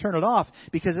just want to turn it off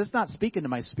because it's not speaking to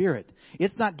my spirit.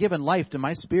 It's not giving life to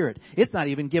my spirit. It's not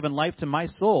even giving life to my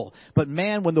soul. But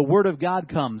man, when the Word of God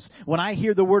comes, when I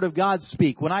hear the Word of God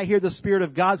speak, when I hear the Spirit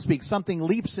of God speak, something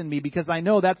leaps in me because I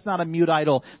know that's not a mute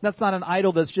idol. That's not an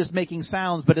idol that's just making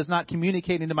sounds but is not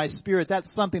communicating to my spirit.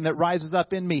 That's something that rises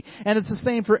up in me. And it's the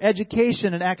same for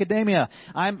education and academia.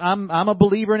 I'm a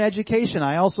believer in education.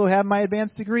 I also have my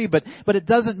advanced degree, but it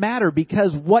doesn't matter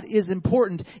because what is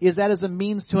important important is that as a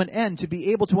means to an end, to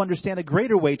be able to understand a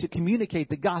greater way to communicate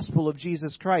the gospel of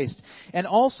Jesus Christ. And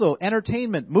also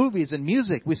entertainment, movies and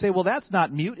music. We say, well, that's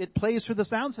not mute. It plays through the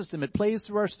sound system. It plays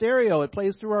through our stereo. It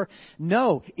plays through our...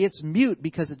 No, it's mute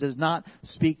because it does not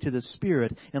speak to the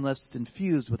Spirit unless it's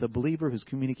infused with a believer who's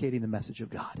communicating the message of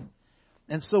God.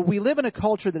 And so we live in a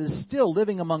culture that is still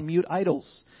living among mute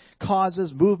idols,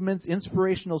 causes, movements,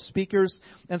 inspirational speakers.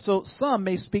 And so some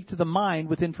may speak to the mind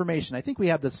with information. I think we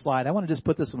have this slide. I want to just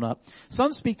put this one up.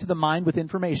 Some speak to the mind with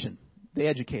information. They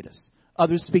educate us.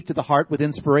 Others speak to the heart with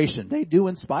inspiration. They do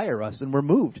inspire us, and we're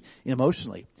moved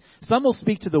emotionally. Some will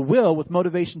speak to the will with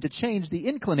motivation to change the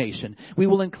inclination. We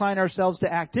will incline ourselves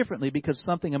to act differently because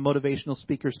something a motivational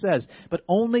speaker says. But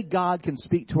only God can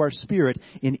speak to our spirit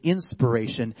in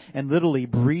inspiration and literally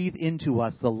breathe into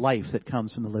us the life that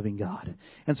comes from the living God.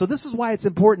 And so this is why it's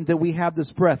important that we have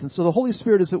this breath. And so the Holy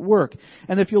Spirit is at work.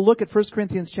 And if you look at 1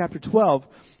 Corinthians chapter 12,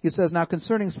 he says, "Now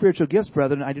concerning spiritual gifts,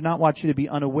 brethren, I do not want you to be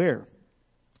unaware.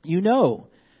 You know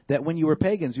that when you were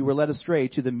pagans, you were led astray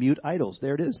to the mute idols."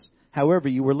 There it is. However,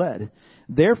 you were led.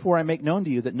 "Therefore, I make known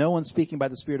to you that no one speaking by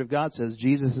the Spirit of God says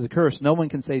Jesus is accursed. No one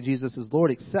can say Jesus is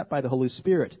Lord except by the Holy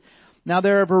Spirit. Now,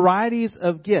 there are varieties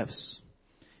of gifts."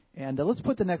 And let's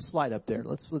put the next slide up there.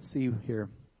 Let's see here.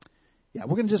 Yeah,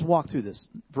 we're going to just walk through this.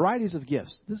 Varieties of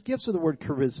gifts. These gifts are the word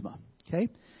charisma. Okay?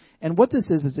 And what this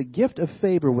is a gift of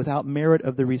favor without merit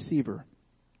of the receiver.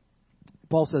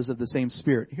 Paul says of the same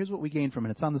Spirit. Here's what we gain from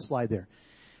it. It's on the slide there.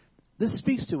 This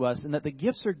speaks to us in that the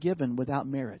gifts are given without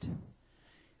merit.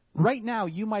 Right now,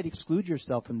 you might exclude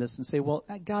yourself from this and say, well,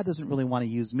 God doesn't really want to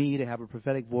use me to have a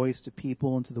prophetic voice to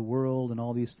people and to the world and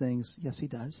all these things. Yes, He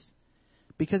does.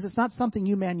 Because it's not something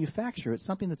you manufacture. It's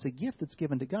something that's a gift that's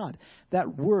given to God.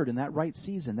 That word in that right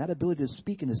season, that ability to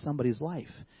speak into somebody's life.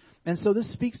 And so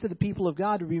this speaks to the people of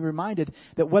God to be reminded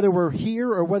that whether we're here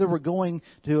or whether we're going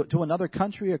to another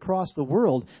country across the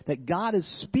world, that God is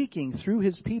speaking through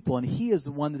His people, and He is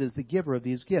the one that is the giver of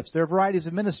these gifts. There are varieties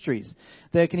of ministries.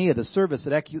 The Ecclesia, the service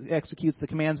that executes the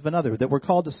commands of another, that we're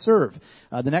called to serve.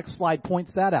 The next slide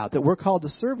points that out, that we're called to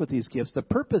serve with these gifts. The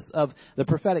purpose of the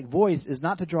prophetic voice is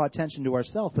not to draw attention to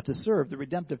ourselves, but to serve the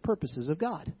redemptive purposes of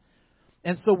God.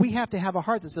 And so we have to have a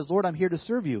heart that says, Lord, I'm here to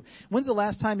serve you. When's the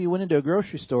last time you went into a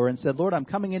grocery store and said, Lord, I'm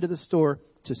coming into the store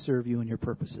to serve you and your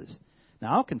purposes?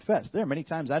 Now, I'll confess, there are many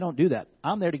times I don't do that.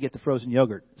 I'm there to get the frozen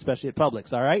yogurt, especially at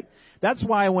Publix, all right? That's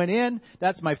why I went in.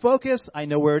 That's my focus. I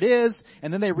know where it is.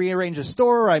 And then they rearrange the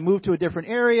store, or I move to a different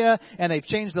area, and they've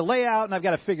changed the layout, and I've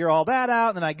got to figure all that out.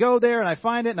 And then I go there, and I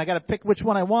find it, and I got to pick which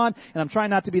one I want. And I'm trying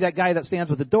not to be that guy that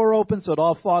stands with the door open so it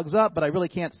all fogs up, but I really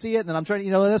can't see it. And then I'm trying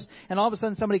to, this. And all of a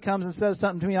sudden somebody comes and says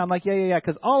something to me, and I'm like, yeah,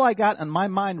 because all I got in my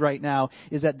mind right now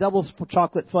is that double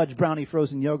chocolate fudge brownie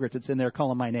frozen yogurt that's in there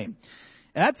calling my name.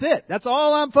 And that's it. That's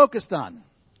all I'm focused on.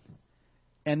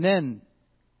 And then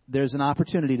there's an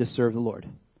opportunity to serve the Lord.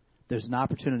 There's an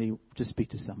opportunity to speak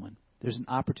to someone. There's an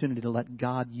opportunity to let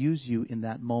God use you in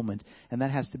that moment. And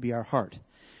that has to be our heart.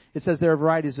 It says there are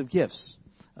varieties of gifts.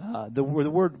 The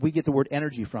word we get the word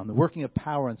energy from, the working of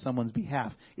power on someone's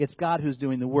behalf. It's God who's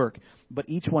doing the work, but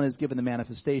each one is given the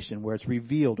manifestation where it's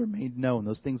revealed or made known.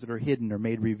 Those things that are hidden are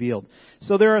made revealed.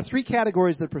 So there are three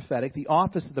categories of the prophetic: the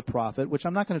office of the prophet, which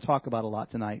I'm not going to talk about a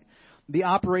lot tonight; the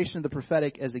operation of the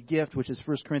prophetic as a gift, which is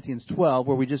 1 Corinthians 12,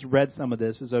 where we just read some of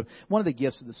this, is one of the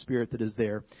gifts of the Spirit that is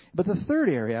there. But the third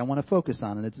area I want to focus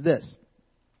on, and it's this.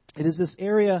 It is this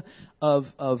area of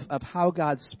how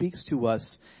God speaks to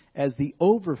us as the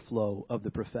overflow of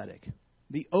the prophetic.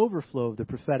 The overflow of the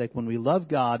prophetic when we love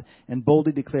God and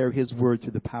boldly declare His word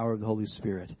through the power of the Holy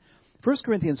Spirit. 1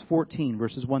 Corinthians 14,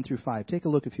 verses 1 through 5. Take a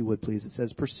look if you would, please. It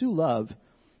says, "Pursue love,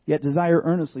 yet desire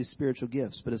earnestly spiritual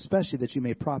gifts, but especially that you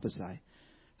may prophesy.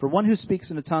 For one who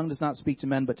speaks in a tongue does not speak to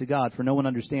men but to God, for no one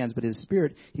understands, but His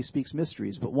Spirit He speaks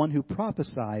mysteries. But one who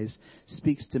prophesies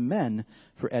speaks to men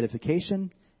for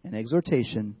edification and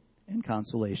exhortation and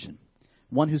consolation.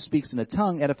 One who speaks in a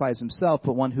tongue edifies himself,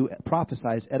 but one who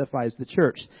prophesies edifies the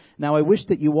church. Now I wish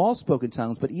that you all spoke in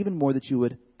tongues, but even more that you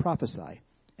would prophesy.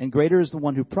 And greater is the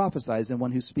one who prophesies than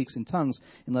one who speaks in tongues,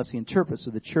 unless he interprets,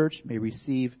 so the church may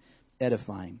receive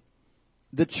edifying."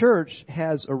 The church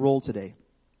has a role today.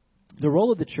 The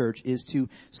role of the church is to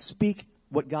speak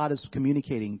what God is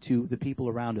communicating to the people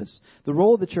around us. The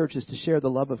role of the church is to share the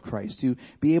love of Christ, to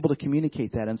be able to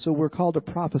communicate that. And so we're called to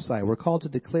prophesy. We're called to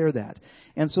declare that.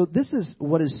 And so this is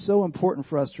what is so important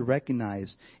for us to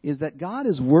recognize, is that God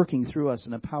is working through us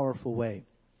in a powerful way.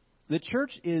 The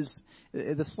church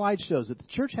the slide shows that the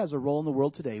church has a role in the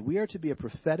world today. We are to be a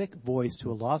prophetic voice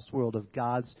to a lost world of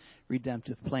God's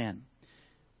redemptive plan.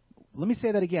 Let me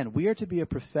say that again. We are to be a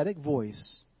prophetic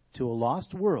voice to a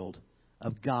lost world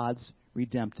of God's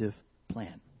redemptive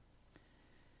plan.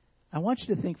 I want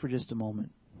you to think for just a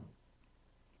moment.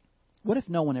 What if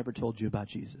no one ever told you about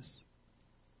Jesus?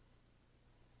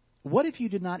 What if you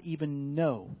did not even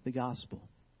know the gospel?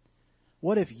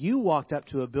 What if you walked up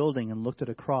to a building and looked at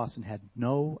a cross and had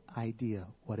no idea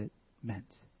what it meant?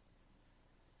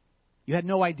 You had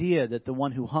no idea that the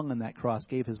one who hung on that cross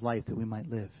gave his life that we might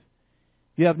live.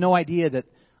 You have no idea that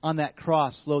on that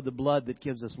cross flowed the blood that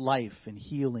gives us life and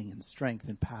healing and strength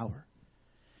and power.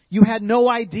 You had no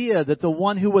idea that the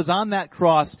one who was on that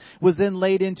cross was then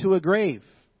laid into a grave,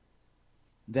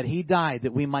 that he died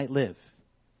that we might live.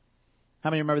 How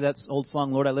many remember that old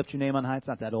song, Lord, I lift your name on high? It's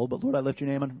not that old, but Lord, I lift your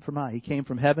name on from high. He came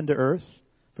from heaven to earth,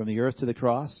 from the earth to the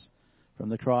cross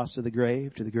to the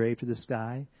grave to the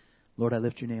sky. Lord, I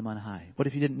lift your name on high. What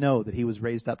if you didn't know that he was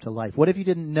raised up to life? What if you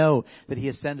didn't know that he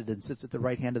ascended and sits at the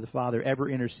right hand of the Father, ever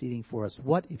interceding for us?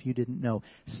 What if you didn't know?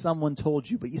 Someone told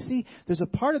you. But you see, there's a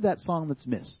part of that song that's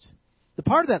missed. The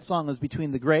part of that song is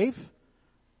between the grave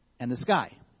and the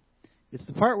sky. It's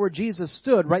the part where Jesus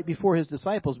stood right before his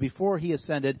disciples, before he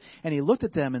ascended, and he looked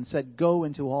at them and said, go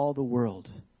into all the world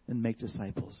and make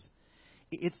disciples.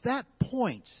 It's that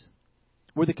point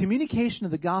where the communication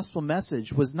of the gospel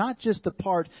message was not just the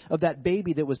part of that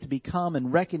baby that was to become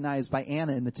and recognized by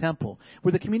Anna in the temple,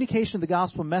 where the communication of the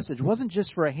gospel message wasn't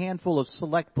just for a handful of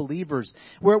select believers,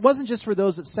 where it wasn't just for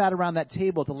those that sat around that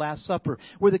table at the Last Supper,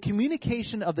 where the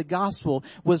communication of the gospel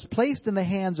was placed in the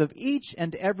hands of each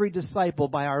and every disciple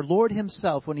by our Lord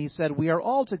himself when he said, we are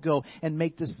all to go and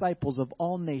make disciples of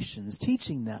all nations,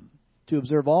 teaching them to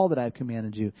observe all that I have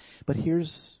commanded you. But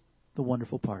here's the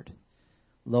wonderful part.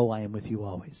 Lo, I am with you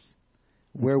always.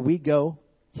 Where we go,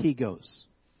 he goes.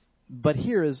 But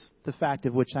here is the fact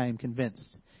of which I am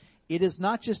convinced. It is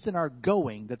not just in our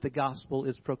going that the gospel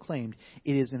is proclaimed.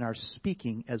 It is in our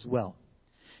speaking as well.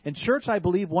 In church, I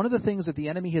believe one of the things that the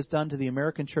enemy has done to the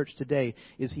American church today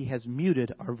is he has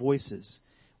muted our voices.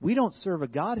 We don't serve a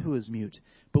God who is mute,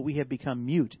 but we have become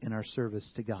mute in our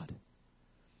service to God.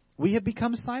 We have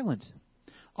become silent.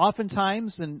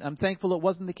 Oftentimes, and I'm thankful it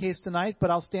wasn't the case tonight,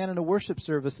 but I'll stand in a worship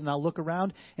service and I'll look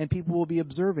around and people will be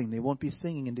observing. They won't be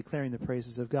singing and declaring the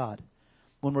praises of God.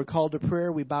 When we're called to prayer,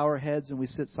 we bow our heads and we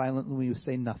sit silent and we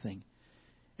say nothing.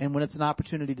 And when it's an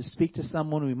opportunity to speak to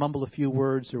someone, we mumble a few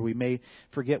words or we may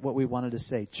forget what we wanted to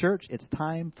say. Church, it's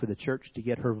time for the church to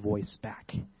get her voice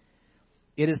back.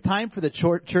 It is time for the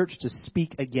church to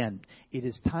speak again. It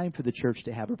is time for the church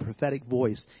to have a prophetic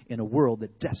voice in a world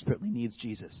that desperately needs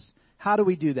Jesus. How do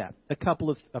we do that? A couple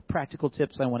of practical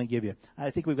tips I want to give you. I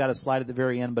think we've got a slide at the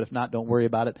very end, but if not, don't worry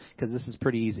about it because this is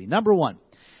pretty easy. Number one,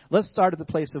 let's start at the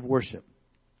place of worship.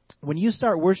 When you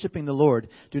start worshiping the Lord,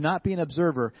 do not be an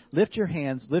observer. Lift your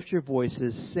hands, lift your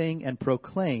voices, sing and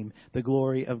proclaim the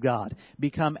glory of God.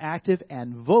 Become active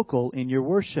and vocal in your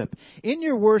worship. In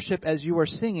your worship, as you are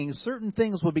singing, certain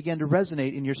things will begin to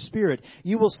resonate in your spirit.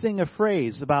 You will sing a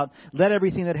phrase about, let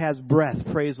everything that has breath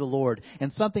praise the Lord.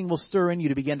 And something will stir in you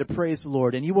to begin to praise the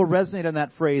Lord. And you will resonate on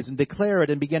that phrase and declare it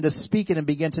and begin to speak it and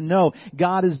begin to know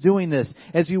God is doing this.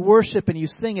 As you worship and you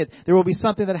sing it, there will be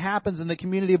something that happens in the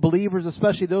community of believers,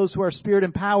 especially those who are spirit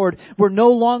empowered, where no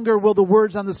longer will the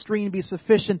words on the screen be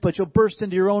sufficient, but you'll burst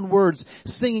into your own words,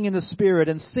 singing in the Spirit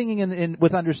and singing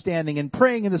with understanding and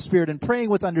praying in the Spirit and praying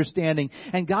with understanding.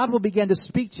 And God will begin to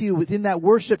speak to you within that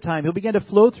worship time. He'll begin to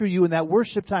flow through you in that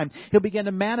worship time. He'll begin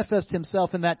to manifest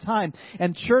himself in that time.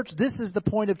 And church, this is the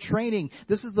point of training.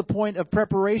 This is the point of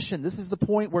preparation. This is the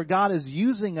point where God is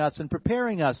using us and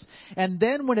preparing us. And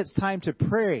then when it's time to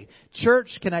pray,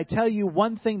 church, can I tell you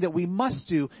one thing that we must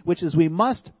do, which is we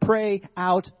must pray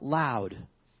out loud.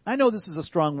 I know this is a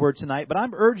strong word tonight, but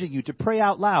I'm urging you to pray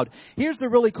out loud. Here's the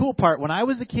really cool part. When I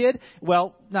was a kid,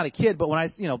 well, not a kid, but when I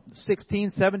was,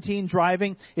 16, 17,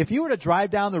 driving, if you were to drive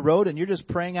down the road and you're just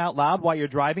praying out loud while you're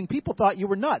driving, people thought you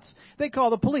were nuts. They call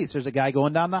the police. There's a guy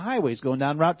going down the highway. He's going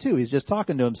down Route 2. He's just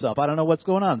talking to himself. I don't know what's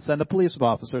going on. Send a police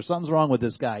officer. Something's wrong with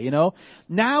this guy,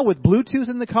 Now with Bluetooth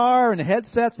in the car and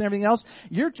headsets and everything else,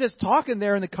 you're just talking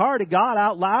there in the car to God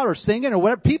out loud or singing or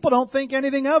whatever. People don't think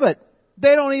anything of it.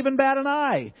 They don't even bat an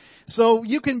eye. So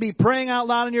you can be praying out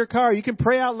loud in your car. You can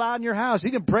pray out loud in your house.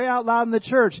 You can pray out loud in the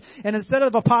church. And instead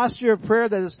of a posture of prayer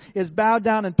that is bowed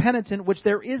down and penitent, which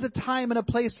there is a time and a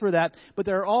place for that, but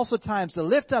there are also times to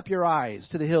lift up your eyes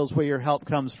to the hills where your help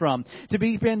comes from. To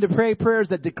begin to pray prayers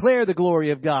that declare the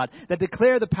glory of God, that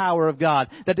declare the power of God,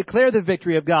 that declare the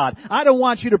victory of God. I don't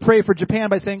want you to pray for Japan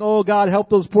by saying, oh God, help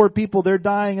those poor people. They're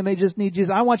dying and they just need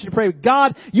Jesus. I want you to pray,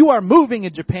 God, you are moving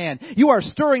in Japan. You are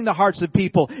stirring the hearts of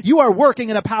people. You are working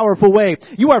in a powerful way.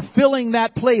 You are filling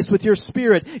that place with your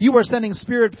Spirit. You are sending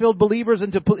Spirit-filled believers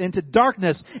into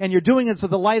darkness, and you're doing it so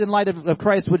the light of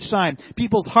Christ would shine.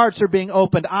 People's hearts are being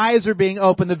opened. Eyes are being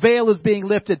opened. The veil is being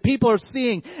lifted. People are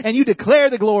seeing, and you declare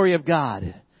the glory of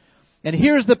God. And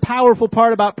here's the powerful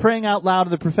part about praying out loud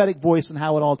and the prophetic voice and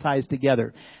how it all ties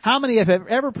together. How many have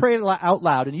ever prayed out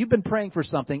loud, and you've been praying for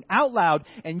something out loud,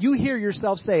 and you hear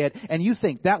yourself say it, and you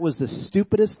think, that was the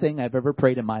stupidest thing I've ever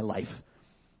prayed in my life?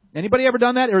 Anybody ever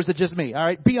done that, or is it just me? All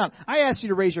right, be honest. I asked you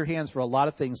to raise your hands for a lot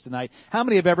of things tonight. How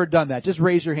many have ever done that? Just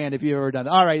raise your hand if you've ever done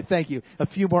that. All right, thank you. A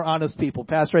few more honest people.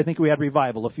 Pastor, I think we had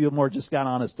revival. A few more just got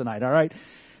honest tonight, all right?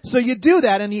 So you do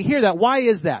that, and you hear that. Why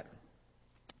is that?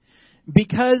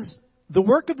 Because the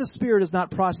work of the Spirit is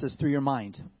not processed through your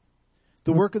mind.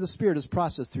 The work of the Spirit is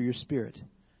processed through your spirit.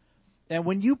 And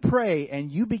when you pray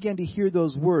and you begin to hear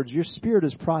those words, your spirit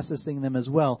is processing them as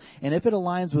well. And if it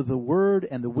aligns with the Word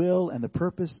and the will and the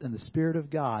purpose and the Spirit of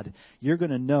God, you're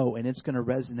going to know, and it's going to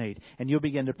resonate. And you'll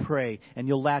begin to pray, and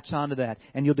you'll latch onto that,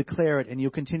 and you'll declare it, and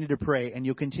you'll continue to pray, and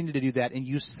you'll continue to do that. And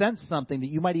you sense something that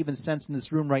you might even sense in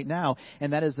this room right now,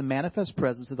 and that is the manifest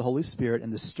presence of the Holy Spirit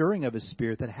and the stirring of His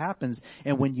Spirit that happens.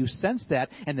 And when you sense that,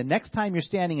 and the next time you're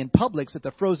standing in Publix at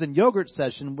the frozen yogurt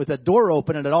session with a door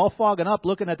open and it all fogging up,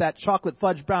 looking at that chocolate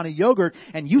fudge brownie yogurt,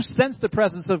 and you sense the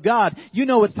presence of God, you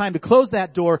know it's time to close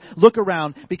that door, look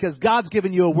around, because God's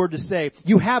given you a word to say.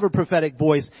 You have a prophetic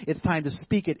voice. It's time to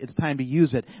speak it. It's time to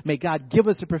use it. May God give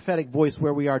us a prophetic voice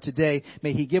where we are today.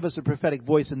 May He give us a prophetic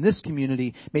voice in this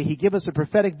community. May He give us a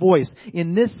prophetic voice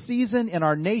in this season in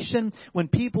our nation when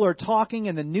people are talking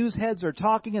and the news heads are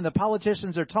talking and the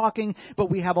politicians are talking, but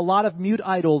we have a lot of mute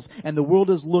idols, and the world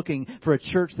is looking for a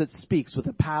church that speaks with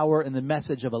the power and the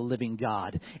message of a living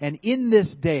God. And in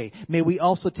this day, may we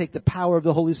also take the power of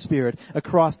the Holy Spirit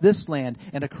across this land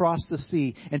and across the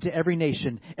sea and to every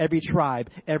nation, every tribe,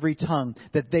 every tongue,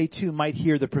 that they too might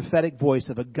hear the prophetic voice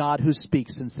of a God who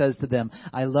speaks and says to them,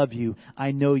 I love you,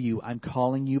 I know you, I'm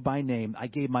calling you by name, I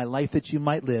gave my life that you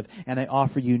might live, and I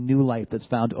offer you new life that's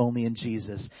found only in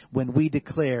Jesus. When we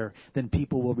declare, then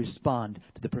people will respond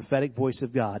to the prophetic voice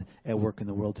of God at work in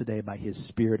the world today by His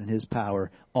Spirit and His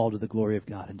power, all to the glory of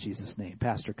God in Jesus' name.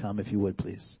 Pastor, come if you would,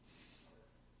 please.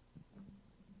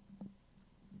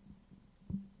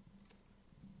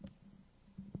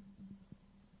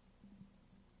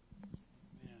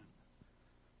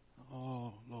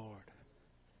 Oh, Lord.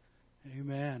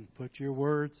 Amen. Put your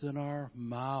words in our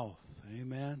mouth.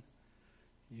 Amen.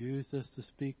 Use us to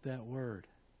speak that word.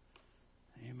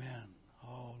 Amen.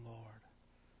 Oh, Lord.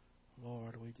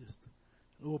 Lord,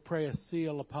 we'll pray a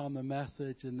seal upon the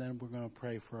message, and then we're going to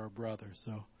pray for our brothers.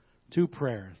 So, 2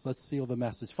 prayers. Let's seal the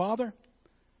message. Father,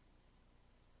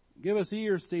 give us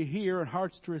ears to hear and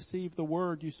hearts to receive the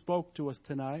word you spoke to us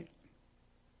tonight.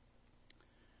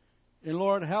 And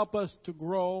Lord, help us to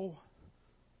grow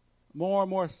more and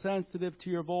more sensitive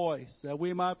to your voice, that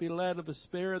we might be led of the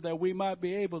Spirit, that we might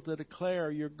be able to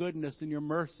declare your goodness and your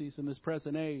mercies in this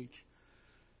present age,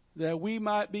 that we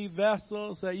might be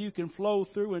vessels that you can flow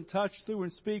through and touch through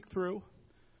and speak through,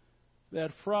 that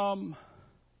from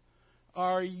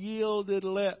our yielded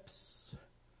lips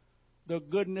the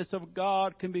goodness of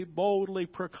God can be boldly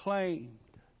proclaimed.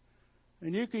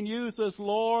 And you can use us,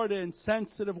 Lord, in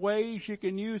sensitive ways. You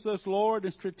can use us, Lord,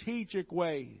 in strategic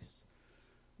ways.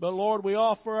 But, Lord, we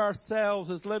offer ourselves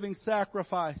as living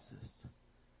sacrifices.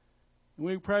 And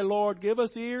we pray, Lord, give us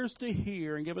ears to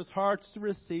hear and give us hearts to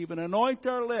receive, and anoint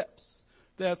our lips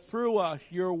that through us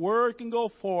your word can go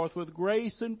forth with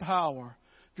grace and power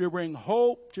to bring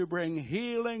hope, to bring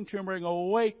healing, to bring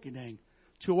awakening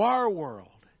to our world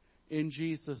in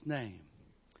Jesus' name.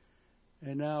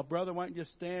 And now, brother, why don't you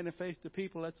just stand and face the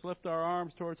people? Let's lift our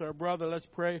arms towards our brother. Let's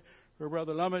pray for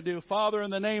Brother Lamadou. Father, in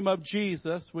the name of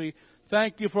Jesus, we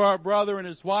thank you for our brother and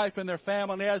his wife and their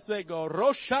family as they go.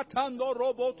 Roshatando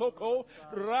robotoko,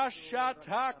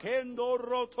 rashatakendo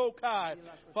rotokai.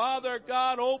 Father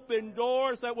God, open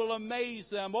doors that will amaze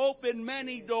them. Open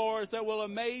many doors that will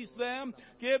amaze them.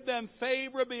 Give them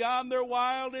favor beyond their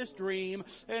wildest dream.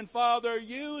 And Father,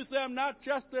 use them not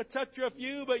just to touch a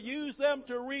few, but use them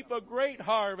to reap a great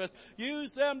harvest.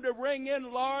 Use them to bring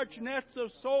in large nets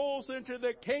of souls into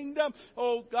the kingdom.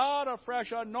 Oh God, a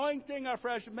fresh anointing, a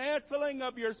fresh mantling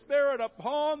of your Spirit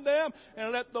upon them.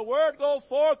 And let the word go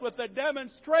forth with the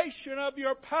demonstration of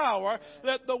your power.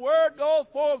 Let the word go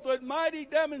forth with mighty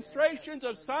demonstrations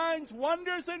of signs,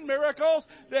 wonders, and miracles,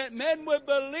 that men would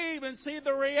believe and see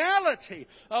the reality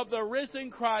of the risen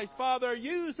Christ. Father,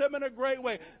 use them in a great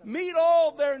way. Meet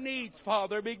all their needs,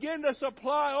 Father. Begin to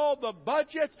supply all the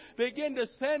budgets. Begin to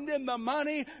send in the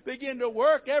money. Begin to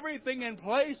work everything in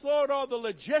place, Lord, all the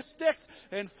logistics. sticks.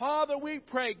 And Father, we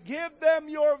pray, give them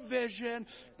your vision,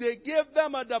 to give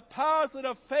them a deposit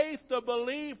of faith to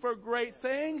believe for great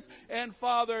things. And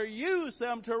Father, use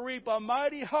them to reap a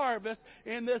mighty harvest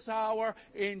in this hour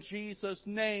in Jesus'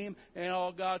 name. And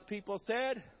all God's people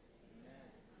said,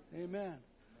 Amen. Amen.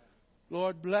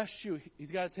 Lord bless you.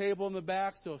 He's got a table in the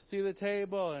back, so see the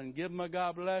table and give him a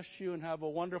God bless you and have a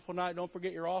wonderful night. Don't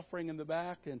forget your offering in the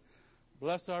back, and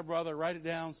bless our brother. Write it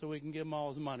down so we can give him all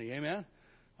his money. Amen?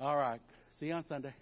 All right. See you on Sunday.